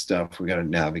Cold Cave stuff we gotta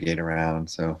navigate around.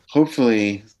 So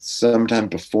hopefully sometime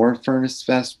before Furnace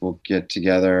Fest, we'll get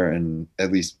together and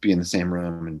at least be in the same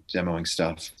room and demoing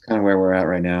stuff. It's kind of where we're at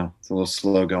right now. It's a little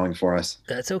slow going for us.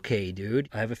 That's okay, dude.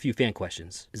 I have a few fan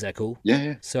questions. Is that cool?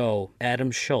 Yeah. So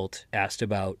Adam Schultz asked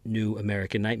about new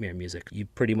American Nightmare music. You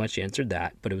pretty much answered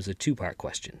that, but it was a two-part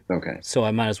question. Okay. So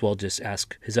I might as well just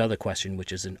ask his other question,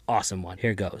 which is an awesome one.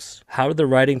 Here goes. How did the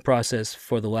writing process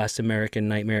for the last American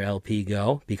Nightmare LP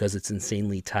go? Because it's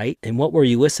insanely tight. And what were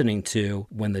you listening to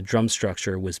when the drum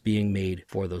structure was being made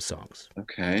for those songs?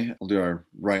 Okay, we'll do our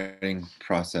writing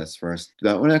process first.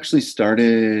 That one actually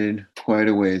started quite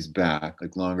a ways back,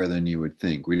 like longer than you would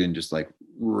think. We didn't just like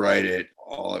write it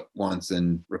all at once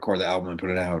and record the album and put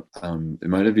it out. It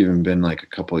might have even been like a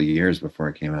couple of years before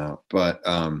it came out. But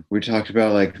we talked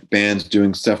about like bands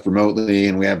doing stuff remotely,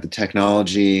 and we have the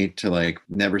technology to like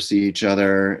never see each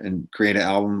other and create an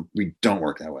album. We don't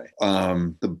work that way.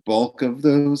 The bulk of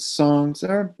those songs,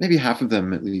 or maybe half of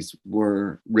them at least,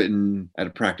 were written at a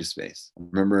practice space. I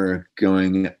remember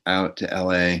going out to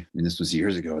LA, I mean, this was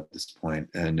years ago at this point,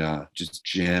 and just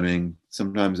jamming.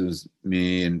 Sometimes it was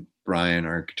me and Brian,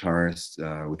 our guitarist,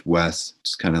 with Wes,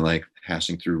 just kind of like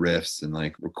hashing through riffs and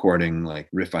like recording like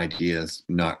riff ideas,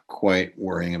 not quite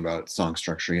worrying about song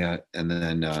structure yet. And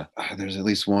then there's at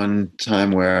least one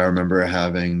time where I remember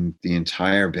having the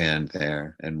entire band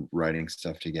there and writing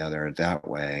stuff together that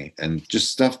way. And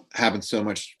just stuff happens so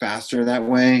much faster that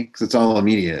way because it's all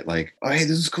immediate. Like, oh, hey,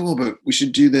 this is cool, but we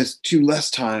should do this 2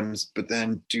 less times, but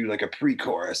then do like a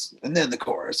pre-chorus and then the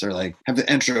chorus, or like have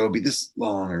the intro be this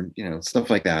long, or, you know,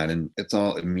 stuff like that. And it's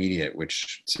all immediate,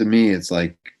 which to me, it's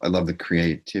like, I love the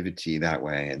creativity that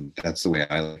way, and that's the way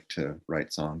I like to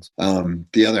write songs.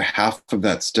 The other half of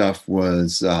that stuff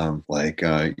was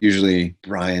usually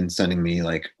Brian sending me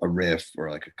like a riff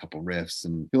or like a couple riffs,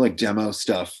 and he'll like demo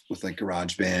stuff with like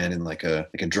GarageBand and like a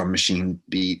drum machine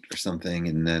beat or something,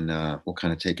 and then we'll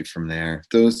kind of take it from there.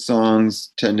 Those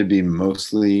songs tend to be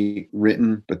mostly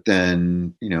written, but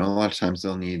then, you know, a lot of times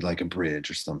they'll need like a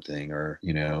bridge or something, or,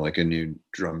 you know, like a new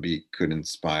drum beat could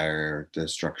inspire the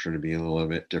structure to be a little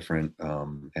bit different.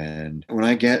 And when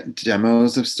I get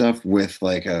demos of stuff with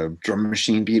like a drum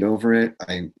machine beat over it,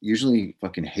 I usually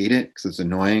fucking hate it because it's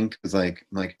annoying. Because like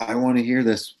I'm like, I want to hear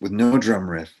this with no drum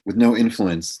riff, with no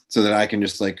influence, so that I can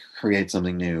just like create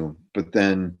something new. But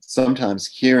then sometimes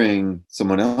hearing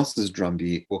someone else's drum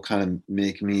beat will kind of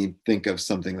make me think of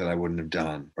something that I wouldn't have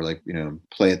done, or like,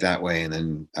 play it that way and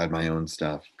then add my own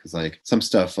stuff. Cause like some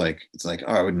stuff, like, it's like,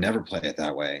 oh, I would never play it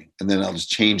that way. And then I'll just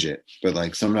change it. But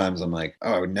like sometimes I'm like,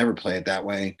 oh, I would never play it that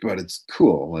way, but it's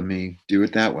cool. Let me do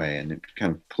it that way. And it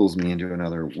kind of pulls me into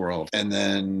another world. And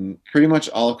then pretty much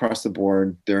all across the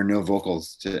board, there are no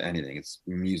vocals to anything. It's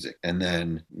music. And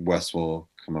then Wes will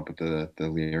come up with the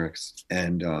lyrics.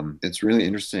 And it's really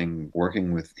interesting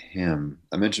working with him.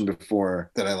 I mentioned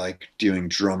before that I like doing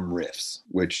drum riffs,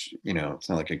 which, it's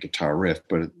not like a guitar riff,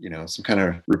 but, some kind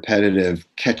of repetitive,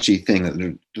 catchy thing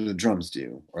that the drums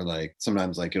do. Or like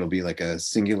sometimes like it'll be like a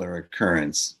singular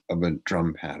occurrence of a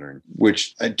drum pattern,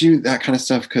 which I do that kind of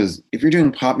stuff because if you're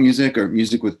doing pop music or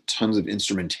music with tons of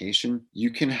instrumentation, you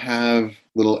can have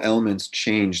little elements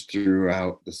change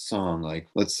throughout the song. Like,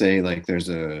 let's say like there's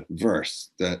a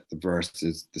verse, that the verse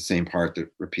is the same part that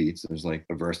repeats. There's like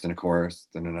a verse and a chorus,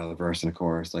 then another verse and a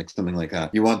chorus, like something like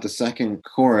that. You want the second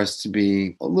chorus to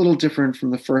be a little different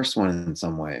from the first one in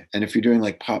some way. And if you're doing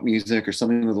like pop music or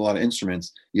something with a lot of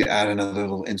instruments, you add another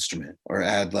little instrument or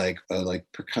add like a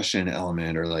percussion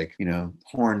element, or like,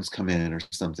 horns come in or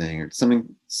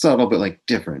something subtle but like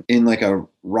different. In like a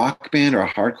rock band or a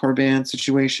hardcore band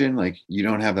situation, like you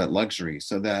don't have that luxury,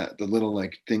 so that the little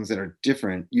like things that are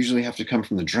different usually have to come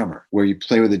from the drummer, where you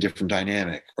play with a different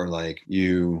dynamic, or like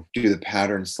you do the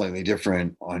pattern slightly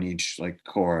different on each like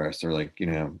chorus, or like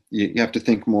you have to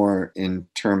think more in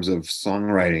terms of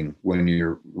songwriting when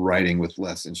you're writing with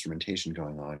less instrumentation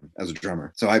going on as a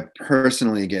drummer. So I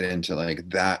personally get into like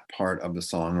that part of the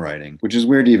songwriting, which is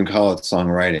weird to even call it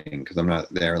songwriting because I'm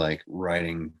not there like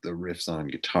writing the riffs on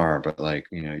guitar, but like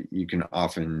you can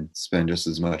often spend just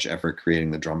as much effort creating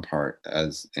the drum part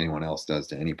as anyone else does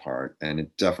to any part, and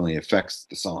it definitely affects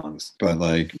the songs, but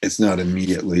like it's not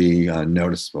immediately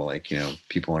noticeable. Like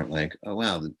people aren't like, oh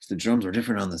wow, the drums are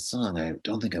different on the song, I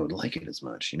don't think I would like it as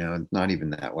much. Not even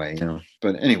that way.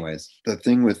 But anyways, the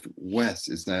thing with Wes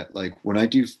is that like when I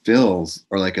do fills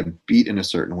or like a beat in a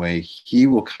certain way, he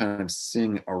will kind of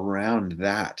sing around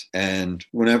that. And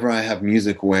whenever I have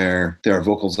music where there are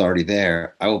vocals already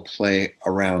there, I will play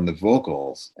around the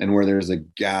vocals. And where there's a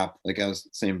gap, like I was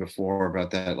saying before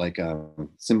about that like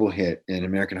cymbal hit in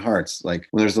American Hearts, like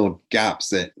when there's little gaps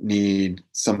that need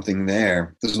something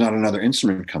there's not another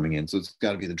instrument coming in, so it's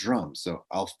got to be the drums. So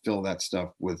I'll fill that stuff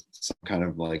with some kind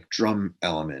of like drum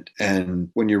element. And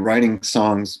when you're writing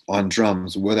songs on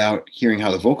drums without hearing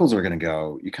how the vocals are going to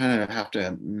go, you kind of have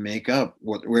to make up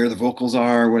where the vocals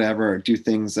are, or whatever, do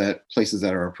things at places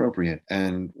that are appropriate.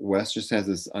 And Wes just has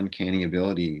this uncanny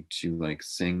ability to like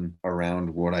sing around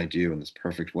what I do in this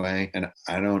perfect way. And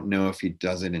I don't know if he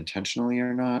does it intentionally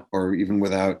or not, or even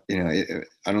without,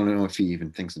 I don't know if he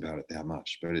even thinks about it that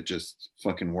much, but it just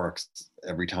fucking works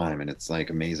every time, and it's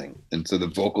like amazing. And so the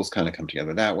vocals kind of come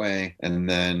together that way. And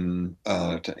then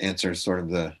to answer sort of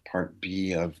the part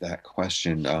B of that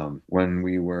question, when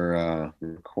we were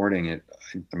recording it,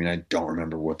 I don't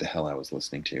remember what the hell I was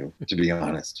listening to be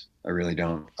honest. I really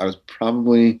don't. I was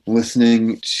probably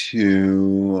listening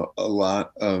to a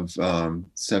lot of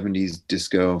 70s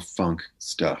disco funk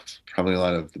stuff, probably a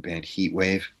lot of the band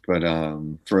Heatwave. But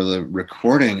for the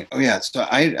recording, so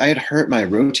I had hurt my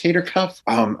rotator cuff.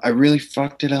 I really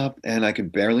fucked it up, and I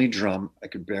could barely drum. I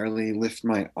could barely lift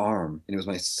my arm, and it was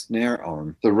my snare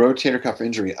arm. The rotator cuff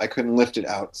injury, I couldn't lift it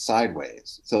out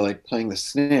sideways. So like playing the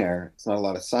snare, it's not a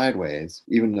lot of sideways.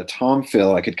 Even the tom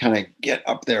fill, I could kind of get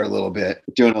up there a little bit.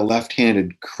 Doing a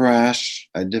left-handed crash,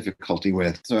 I had difficulty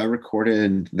with. So I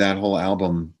recorded that whole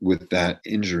album with that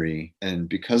injury, and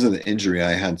because of the injury,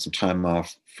 I had some time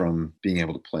off from being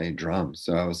able to play drums.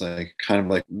 So I was like kind of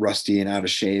like rusty and out of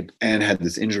shape, and had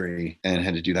this injury and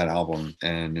had to do that album,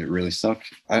 and it really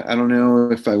sucked. I don't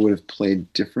know if I would have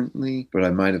played differently, but I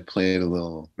might have played a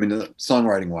little,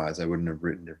 songwriting wise, I wouldn't have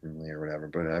written differently or whatever,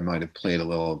 but I might have played a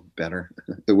little better.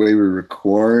 The way we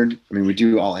record, we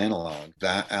do all analog.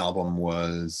 That album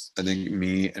was, I think,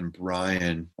 me and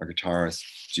Brian, our guitarist,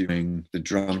 doing the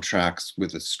drum tracks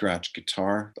with a scratch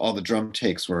guitar. All the drum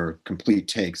takes were complete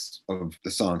takes of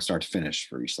the song start to finish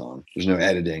for each song. There's no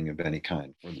editing of any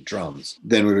kind for the drums.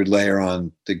 Then we would layer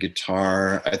on the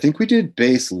guitar. I think we did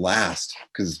bass last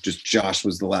because just Josh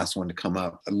was the last one to come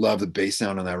up. I love the bass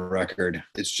sound on that record.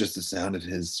 It's just the sound of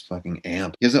his fucking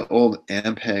amp. He has an old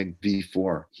Ampeg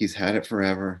V4. He's had it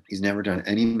forever. He's never done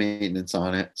any maintenance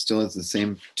on it. Still has the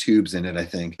same tubes in it, I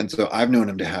think. And so I've known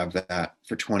him to have that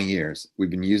for 20 years. We've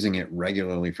been using it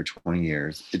regularly for 20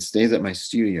 years. It stays at my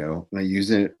studio, and I use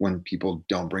it when people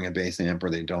don't bring a bass amp or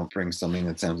they don't bring something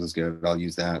that sounds as good. I'll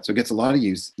use that. So it gets a lot of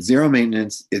use. Zero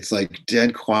maintenance. It's like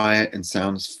dead quiet and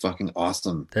sounds fucking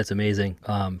awesome. That's amazing.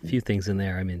 Few things in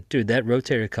there. I mean, dude, that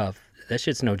rotator cuff, that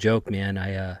shit's no joke, man.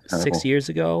 I 6 years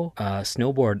ago,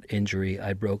 snowboard injury,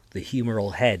 I broke the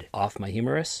humeral head off my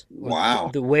humerus. Wow.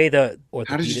 The way the orthopedist...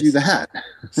 How did you do that?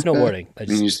 Snowboarding. I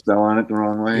mean, you just fell on it the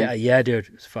wrong way? Yeah, dude.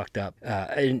 It was fucked up.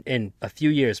 And a few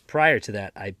years prior to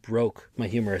that, I broke my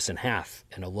humerus in half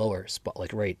in a lower spot,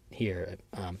 like right here.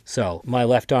 So my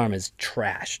left arm is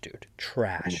trash, dude.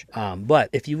 Trash. But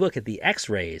if you look at the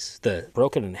x-rays, the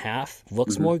broken in half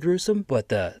looks more gruesome, but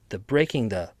the breaking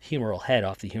the humeral head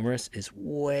off the humerus is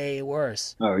way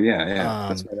worse. Oh, yeah.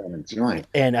 That's right on the joint.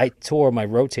 And I tore my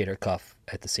rotator cuff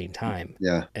at the same time.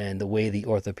 Yeah. And the way the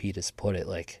orthopedist put it,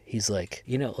 like, he's like,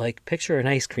 like, picture an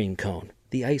ice cream cone.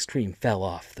 The ice cream fell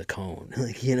off the cone.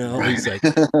 Like, he's like,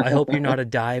 I hope you're not a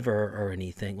diver or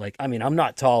anything. Like, I mean, I'm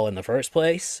not tall in the first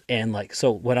place. And like,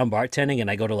 so when I'm bartending and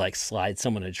I go to like slide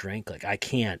someone a drink, like I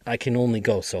can only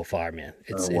go so far, man.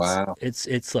 Wow.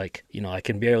 It's like, I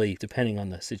can barely, depending on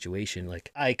the situation, like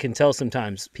I can tell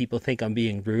sometimes people think I'm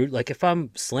being rude. Like if I'm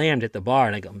slammed at the bar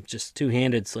and I'm just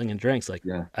two-handed slinging drinks, like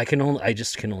I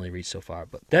just can only reach so far,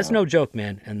 but that's no joke,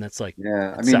 man. And that's like,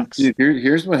 I mean, sucks. Dude,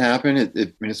 here's what happened.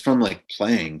 It's from like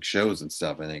playing shows and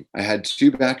stuff. I think I had 2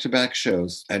 back-to-back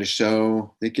shows. I had a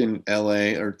show, I think in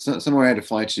LA or somewhere I had to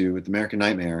fly to with American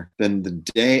Nightmare. Then the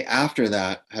day after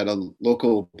that, had a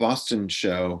local Boston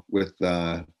show with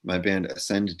my band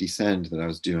Ascend Descend that I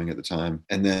was doing at the time.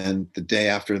 And then the day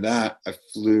after that, I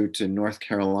flew to North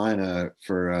Carolina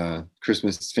for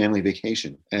Christmas family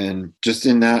vacation. And just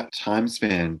in that time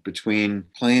span between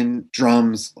playing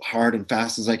drums hard and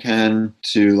fast as I can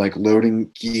to like loading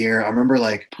gear, I remember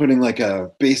like putting like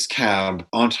a bass cab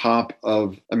on top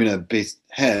of, a bass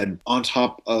head on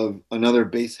top of another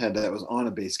bass head that was on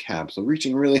a bass cab. So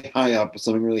reaching really high up with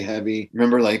something really heavy.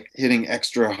 Remember like hitting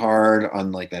extra hard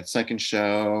on like that second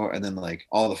show, and then like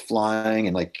all the flying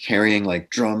and like carrying like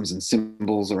drums and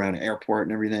cymbals around an airport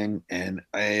and everything. And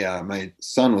my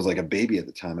son was like a baby at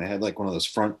the time. I had like one of those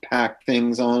front pack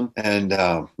things on, and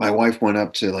my wife went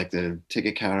up to like the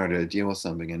ticket counter to deal with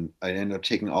something, and I ended up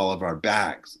taking all of our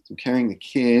bags. So carrying the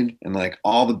kid and like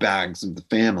all the bags of the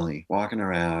family walking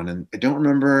around, and I don't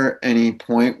remember any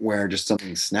point where just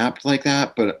something snapped like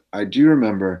that, but I do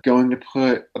remember going to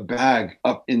put a bag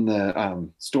up in the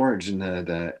storage in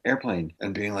the airplane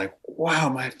and being like, wow,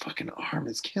 my fucking arm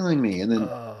is killing me. And then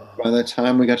by the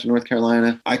time we got to North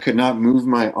Carolina, I could not move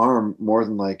my arm more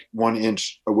than like 1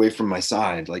 inch away from my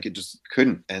side. Like it just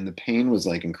couldn't. And the pain was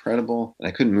like incredible, and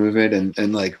I couldn't move it.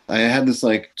 And like I had this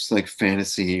like just like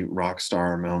fantasy rock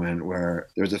star moment where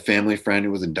there was a family friend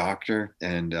who was a doctor,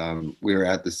 and we were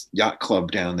at this yacht club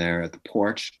down there at the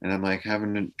porch, and I'm like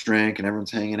having a drink and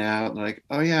everyone's hanging out, and like,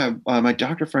 oh yeah, my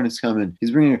doctor friend is coming.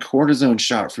 He's bringing a cortisone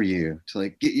shot for you to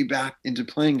like get you back into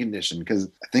playing condition, because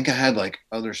I think I had like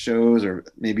other shows, or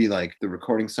maybe like the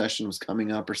recording session was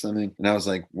coming up or something, and I was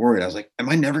like worried. I was like, am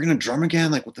I never gonna drum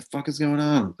again? Like what the fuck is going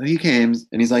on? So he came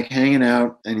and he's like hanging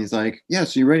out, and he's like, yeah,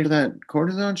 so you ready for that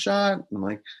cortisone shot? And I'm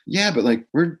like, yeah, but like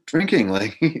we're drinking.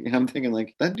 Like and I'm thinking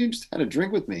like, that dude just had a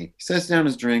drink with me. He sets down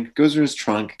his drink, goes to his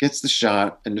trunk, gets the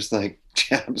shot, and just like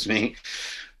jabs me.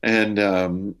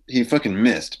 And he fucking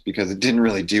missed because it didn't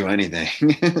really do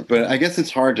anything. But I guess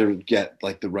it's hard to get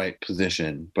like the right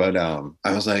position. But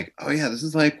I was like, oh yeah, this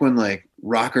is like when like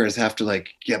rockers have to like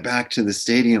get back to the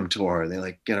stadium tour. They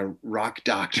like get a rock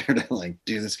doctor to like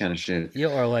do this kind of shit. Yeah,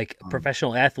 or like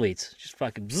professional athletes, just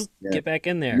fucking get back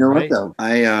in there. You know right? what though?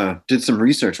 I did some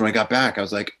research when I got back. I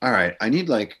was like, all right, I need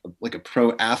like a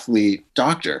pro athlete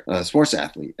doctor, a sports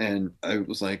athlete. And I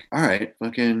was like, all right,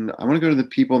 fucking, I want to go to the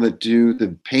people that do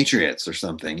the Patriots or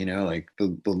something, like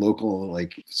the local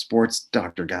like sports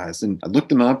doctor guys. And I looked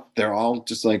them up. They're all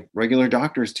just like regular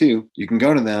doctors too. You can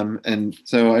go to them. And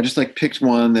so I just like picked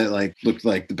one that like looked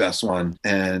like the best one,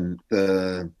 and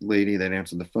the lady that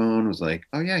answered the phone was like,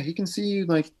 oh yeah, he can see you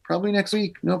like probably next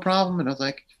week, no problem. And I was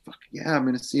like, fuck yeah, I'm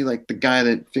gonna see like the guy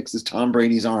that fixes Tom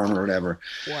Brady's arm or whatever.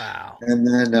 Wow. And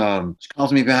then she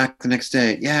calls me back the next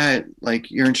day. Yeah, like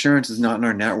your insurance is not in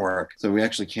our network, so we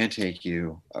actually can't take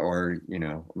you, or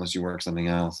unless you work something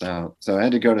else out. So I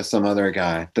had to go to some other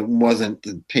guy that wasn't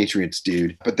the Patriots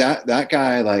dude. But that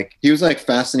guy, like, he was like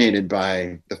fascinated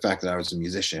by the fact that I was a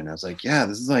musician. I was like, like, yeah,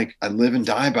 this is like, I live and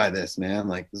die by this, man.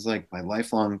 Like, this is like my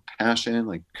lifelong passion,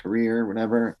 like career,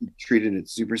 whatever. He treated it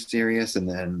super serious and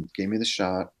then gave me the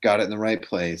shot, got it in the right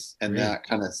place. And Great. that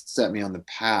kind of set me on the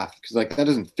path. Cause like, that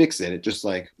doesn't fix it. It just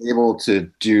like able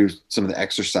to do some of the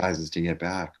exercises to get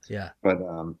back. Yeah. But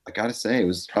I gotta say, it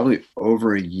was probably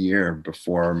over a year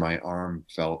before my arm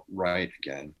felt right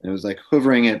again. And it was like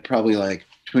hovering at probably like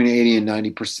between 80 and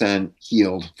 90%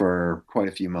 healed for quite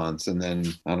a few months. And then,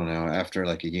 I don't know, after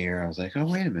like a year, I was like, oh,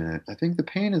 wait a minute. I think the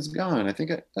pain is gone. I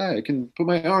think I can put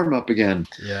my arm up again.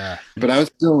 Yeah. But I was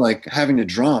still like having to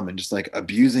drum and just like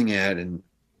abusing it. And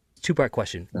Two-part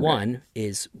question. Okay. One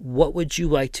is, what would you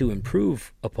like to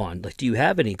improve upon? Like, do you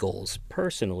have any goals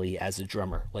personally as a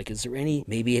drummer? Like, is there any,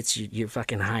 maybe it's your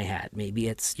fucking hi-hat, maybe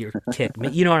it's your kick,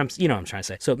 you know what I'm trying to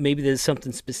say. So maybe there's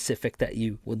something specific that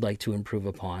you would like to improve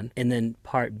upon. And then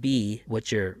part B,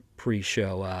 what's your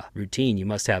pre-show routine? You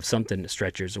must have something,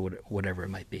 stretchers or whatever it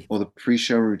might be. Well, the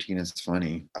pre-show routine is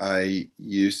funny. I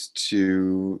used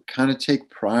to kind of take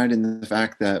pride in the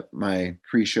fact that my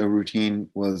pre-show routine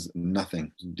was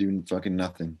nothing, doing fucking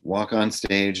nothing. Walk on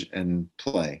stage and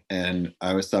play. And I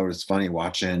always thought it was funny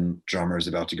watching drummers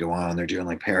about to go on. They're doing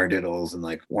like paradiddles and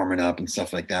like warming up and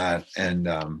stuff like that. And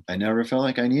I never felt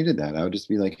like I needed that. I would just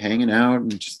be like hanging out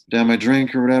and just down my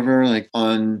drink or whatever, like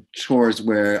on tours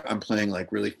where I'm playing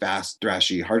like really fast,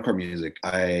 thrashy, hardcore music.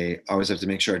 I always have to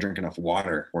make sure I drink enough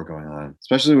water before going on,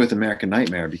 especially with American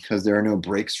Nightmare, because there are no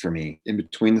breaks for me in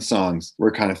between the songs.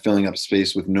 We're kind of filling up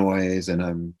space with noise, and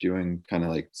I'm doing kind of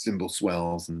like cymbal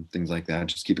swells and things like that,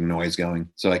 just keeping noise going.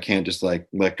 So I can't just like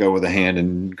let go with a hand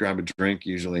and grab a drink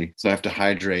usually. So I have to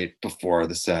hydrate before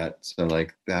the set. So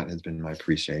like that has been my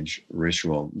pre-stage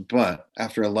ritual. But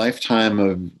after a lifetime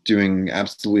of doing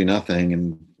absolutely nothing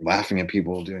and laughing at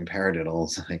people doing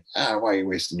paradiddles, like, why are you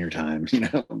wasting your time? You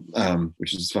know,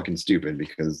 which is fucking stupid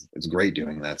because it's great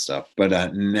doing that stuff.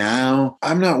 But now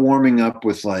I'm not warming up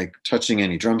with like touching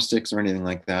any drumsticks or anything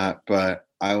like that, but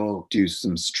I will do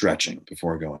some stretching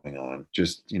before going on.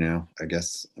 Just, you know, I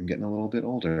guess I'm getting a little bit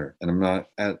older and I'm not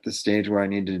at the stage where I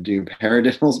need to do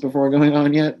paradiddles before going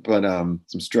on yet, but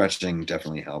some stretching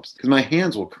definitely helps because my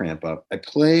hands will cramp up. I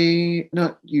play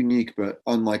not unique, but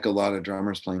unlike a lot of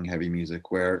drummers playing heavy music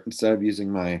where instead of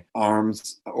using my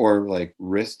arms or like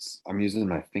wrists, I'm using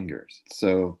my fingers.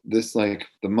 So this like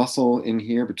the muscle in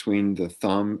here between the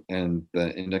thumb and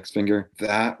the index finger,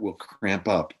 that will cramp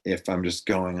up if I'm just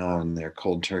going on there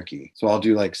cold turkey. So I'll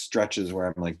do like stretches where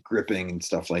I'm like gripping and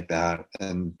stuff like that.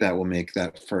 And that will make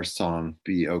that first song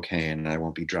be okay. And I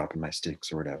won't be dropping my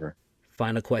sticks or whatever.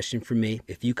 Final question for me.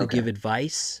 If you could give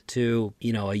advice to,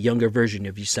 you know, a younger version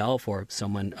of yourself or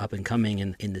someone up and coming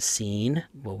in the scene,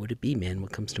 what would it be, man?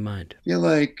 What comes to mind? I feel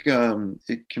like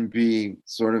it can be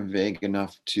sort of vague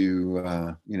enough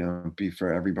to, you know, be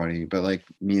for everybody. But like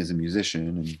me as a musician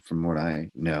and from what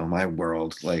I know, my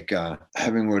world, like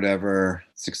having whatever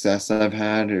success I've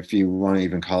had, if you want to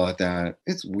even call it that.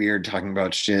 It's weird talking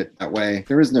about shit that way.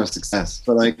 There is no success,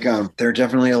 but like there are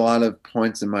definitely a lot of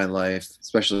points in my life,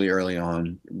 especially early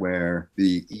on, where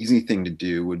the easy thing to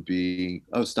do would be,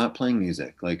 oh, stop playing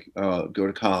music. Like, oh, go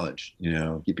to college, you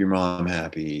know, keep your mom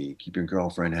happy, keep your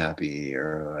girlfriend happy,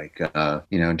 or like,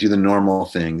 you know, do the normal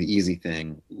thing, the easy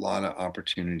thing. A lot of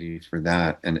opportunity for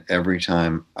that. And every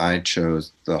time I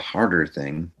chose the harder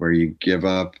thing where you give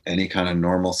up any kind of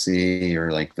normalcy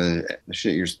or like the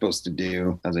shit you're supposed to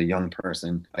do as a young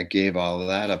person, I gave all of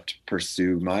that up to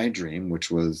pursue my dream,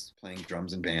 which was playing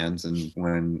drums in bands. And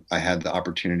when I had the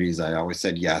opportunities, I always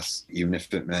said yes, even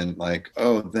if it meant like,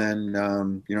 oh, then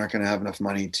you're not going to have enough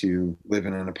money to live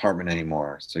in an apartment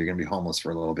anymore. So you're going to be homeless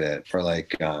for a little bit. For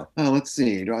like, oh, let's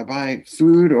see, do I buy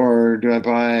food or do I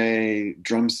buy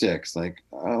drumsticks? Like,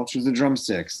 I'll choose the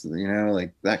drumsticks, you know,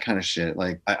 like that kind of shit.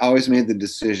 Like I always made the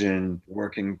decision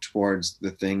working towards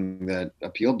the thing that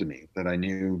appealed to me, that I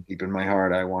knew deep in my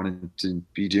heart I wanted to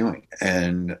be doing.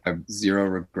 And I have zero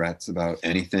regrets about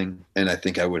anything. And I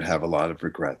think I would have a lot of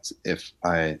regrets if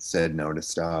I said no to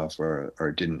stuff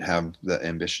or didn't have the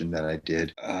ambition that I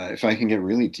did. If I can get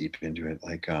really deep into it,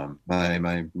 like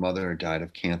my mother died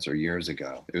of cancer years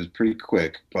ago. It was pretty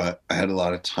quick, but I had a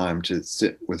lot of time to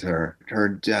sit with her. Her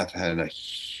death had a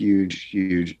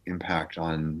huge impact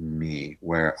on me,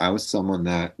 where I was someone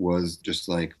that was just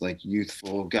like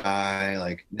youthful guy guy,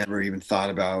 like never even thought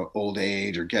about old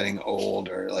age or getting old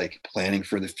or like planning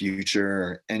for the future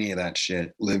or any of that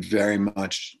shit. Lived very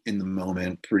much in the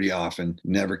moment pretty often.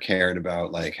 Never cared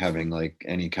about like having like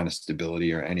any kind of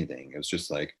stability or anything. It was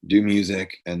just like do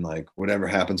music and like whatever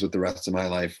happens with the rest of my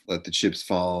life, let the chips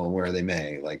fall where they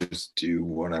may. Like just do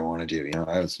what I want to do. You know,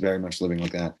 I was very much living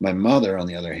like that. My mother, on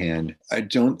the other hand, I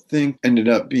don't think ended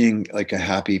up being like a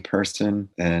happy person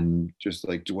and just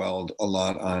like dwelled a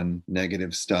lot on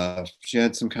negative stuff. She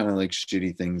had some kind of like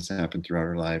shitty things happen throughout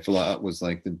her life. A lot was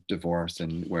like the divorce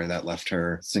and where that left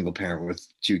her single parent with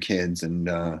 2 kids and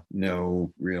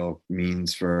no real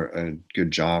means for a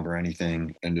good job or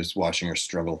anything, and just watching her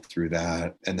struggle through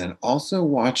that. And then also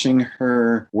watching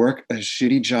her work a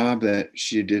shitty job that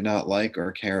she did not like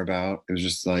or care about. It was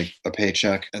just like a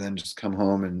paycheck and then just come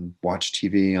home and watch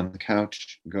TV on the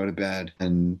couch, go to bed.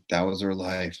 And that was her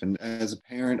life. And as a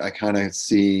parent, I kind of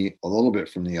see a little bit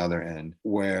from the other end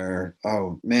where,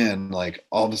 oh man, like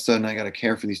all of a sudden I got to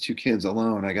care for these 2 kids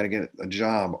alone. I got to get a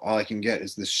job. All I can get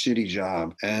is this shitty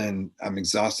job. And I'm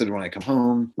exhausted when I come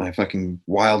home. My fucking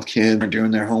wild kids are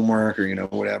doing their homework or, you know,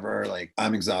 whatever. Like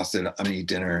I'm exhausted. I'm gonna eat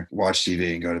dinner, watch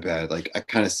TV and go to bed. Like I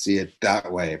kind of see it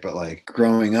that way. But like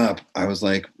growing up, I was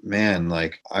like, man,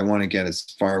 like I want to get as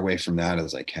far away from that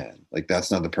as I can. Like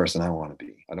that's not the person I want to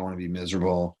be. I don't want to be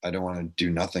miserable. I don't want to do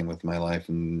nothing with my life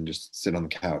and just sit on the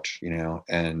couch, you know?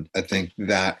 And I think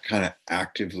that kind of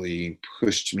actively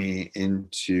pushed me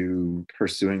into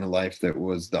pursuing a life that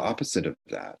was the opposite of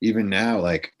that. Even now,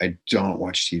 like I don't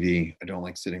watch TV. I don't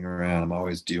like sitting around. I'm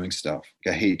always doing stuff.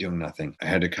 Like, I hate doing nothing. I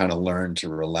had to kind of learn to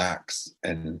relax.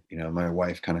 And, you know, my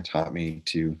wife kind of taught me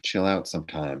to chill out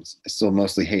sometimes. I still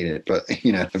mostly hate it, but,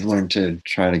 you know, I've learned to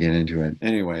try to get into it.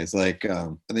 Anyways, like, I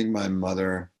think my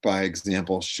mother, by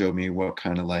example, showed me what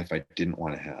kind of life I didn't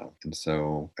want to have. And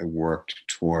so I worked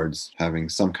towards having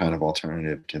some kind of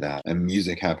alternative to that. And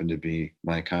music happened to be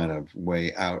my kind of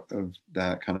way out of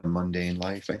that kind of mundane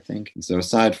life, I think. And so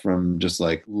aside from just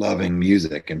like loving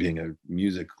music and being a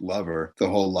music lover, the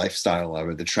whole lifestyle of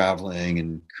it, the traveling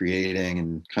and creating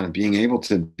and kind of being able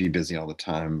to be busy all the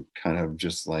time, kind of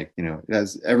just like, you know, it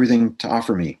has everything to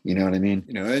offer me. You know what I mean?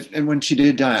 You know, and when she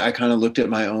did die, I kind of looked at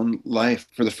my own life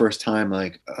for the first time,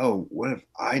 like, oh, what if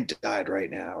I died right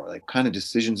now? Or like, what kind of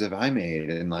decisions have I made?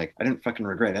 And like, I didn't fucking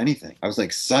regret anything. I was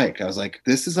like psyched. I was like,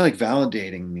 this is like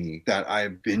validating me that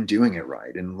I've been doing it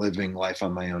right and living life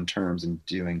on my own terms and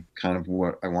doing kind of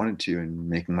what I wanted to and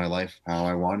making my life how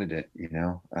I wanted it, you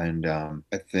know? And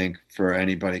I think for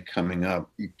anybody coming up,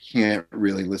 you can't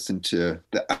really listen to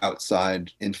the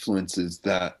outside influences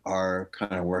that are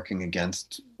kind of working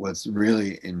against what's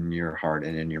really in your heart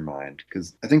and in your mind.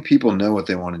 Because I think people know what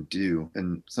they want to do,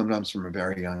 and sometimes from a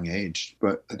very young age.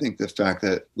 But I think the fact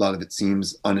that a lot of it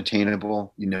seems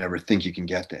unattainable, you never think you can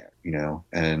get there, you know?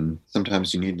 And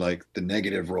sometimes you need like the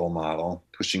negative role model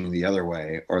pushing the other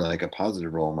way, or like a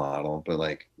positive role model. But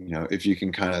like, you know, if you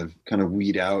can kind of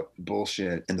weed out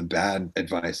bullshit and the bad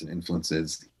advice and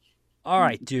influences. All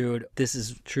right, dude. This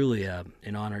is truly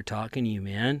an honor talking to you,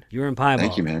 man. You're in Piebald.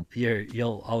 Thank you, man.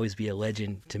 You'll always be a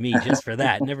legend to me just for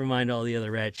that. Never mind all the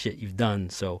other rad shit you've done.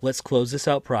 So let's close this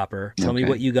out proper. Tell me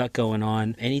what you got going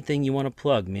on. Anything you want to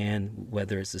plug, man,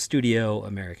 whether it's the studio,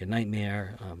 American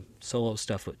Nightmare, solo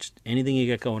stuff, anything you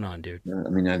got going on, dude. I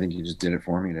mean, I think you just did it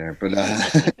for me there, but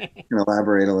can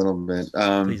elaborate a little bit.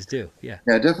 Please do. Yeah,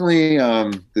 definitely.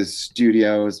 The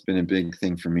studio has been a big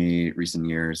thing for me recent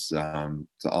years.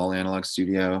 It's an all analog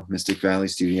studio, Mystic Valley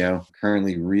studio.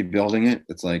 Currently rebuilding it.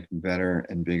 It's like better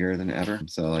and bigger than ever.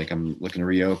 So like I'm looking to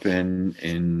reopen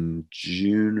in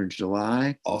June or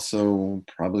July. Also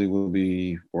probably will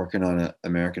be working on an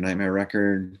American Nightmare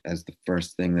record as the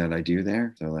first thing that I do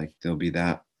there. So like there'll be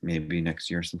that maybe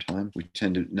next year sometime. We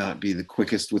tend to not be the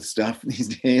quickest with stuff these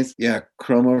days. Yeah,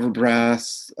 Chrome Over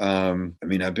Brass. I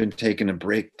mean, I've been taking a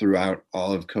break throughout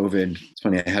all of COVID. It's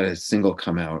funny, I had a single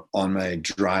come out on my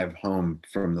drive home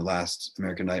from the last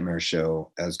American Nightmare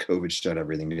show as COVID shut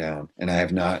everything down. And I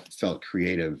have not felt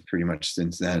creative pretty much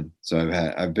since then. So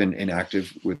I've been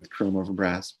inactive with Chrome Over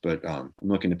Brass, but I'm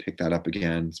looking to pick that up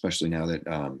again, especially now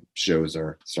that shows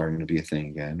are starting to be a thing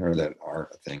again, or that are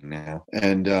a thing now.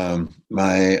 And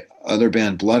my other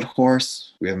band, Blood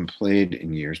Horse, we haven't played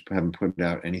in years, haven't put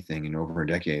out anything in over a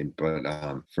decade, but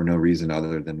for no reason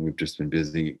other than we've just been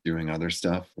busy doing other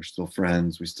stuff. We're still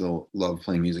friends. We still love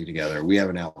playing music together. We have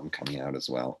an album coming out as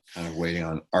well. Kind of waiting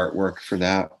on artwork for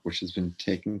that, which has been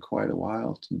taking quite a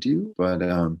while to do, but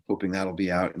hoping that'll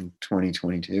be out in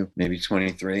 2022, maybe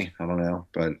 23. I don't know,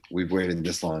 but we've waited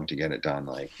this long to get it done.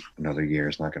 Like another year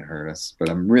is not going to hurt us, but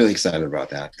I'm really excited about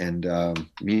that. And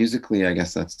musically, I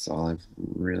guess that's all I've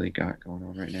really got going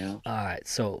on right now. All right,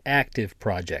 so active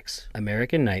projects: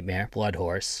 American Nightmare, Blood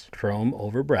Horse, Chrome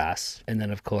Over Brass, and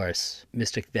then, of course,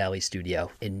 Mystic Valley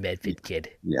Studio in Medford Kid.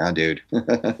 Yeah, dude.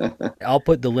 I'll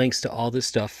put the links to all this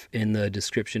stuff in the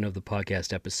description of the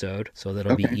podcast episode, so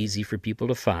that'll be easy for people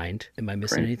to find. Am I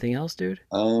missing anything else, dude?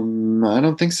 I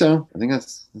don't think so. I think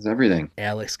that's everything.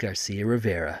 Alex Garcia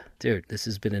Rivera. Dude, this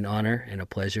has been an honor and a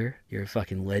pleasure. You're a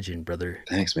fucking legend, brother.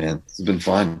 Thanks, man. This has been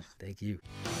fun. Thank you.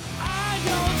 I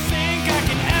don't think I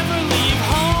can ever leave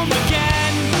home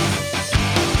again.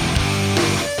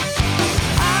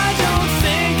 I don't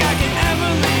think I can ever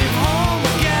leave home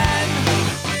again.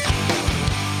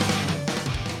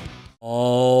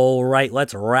 All right,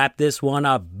 let's wrap this one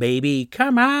up, baby.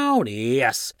 Come on.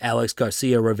 Yes, Alex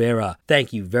Garcia Rivera.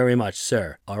 Thank you very much,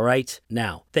 sir. All right.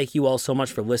 Now, thank you all so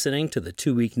much for listening to the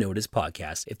 2 Week Notice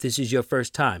podcast. If this is your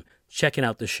first time checking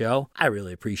out the show, I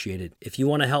really appreciate it. If you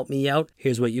want to help me out,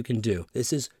 here's what you can do.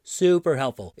 This is super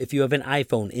helpful. If you have an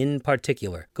iPhone in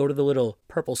particular, go to the little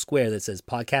purple square that says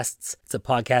podcasts. It's a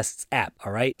podcasts app,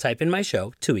 all right? Type in my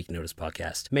show, 2 Week Notice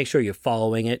Podcast. Make sure you're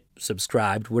following it,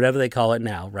 subscribed, whatever they call it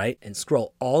now, right? And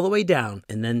scroll all the way down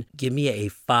and then give me a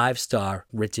 5-star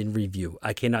written review.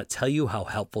 I cannot tell you how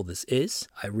helpful this is.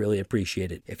 I really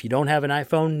appreciate it. If you don't have an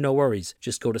iPhone, no worries.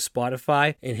 Just go to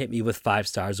Spotify and hit me with 5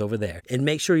 stars over there. And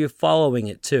make sure you're following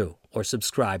it too, or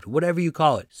subscribed, whatever you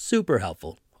call it. Super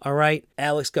helpful. All right,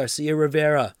 Alex Garcia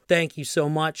Rivera, thank you so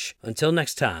much. Until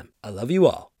next time, I love you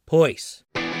all. Peace.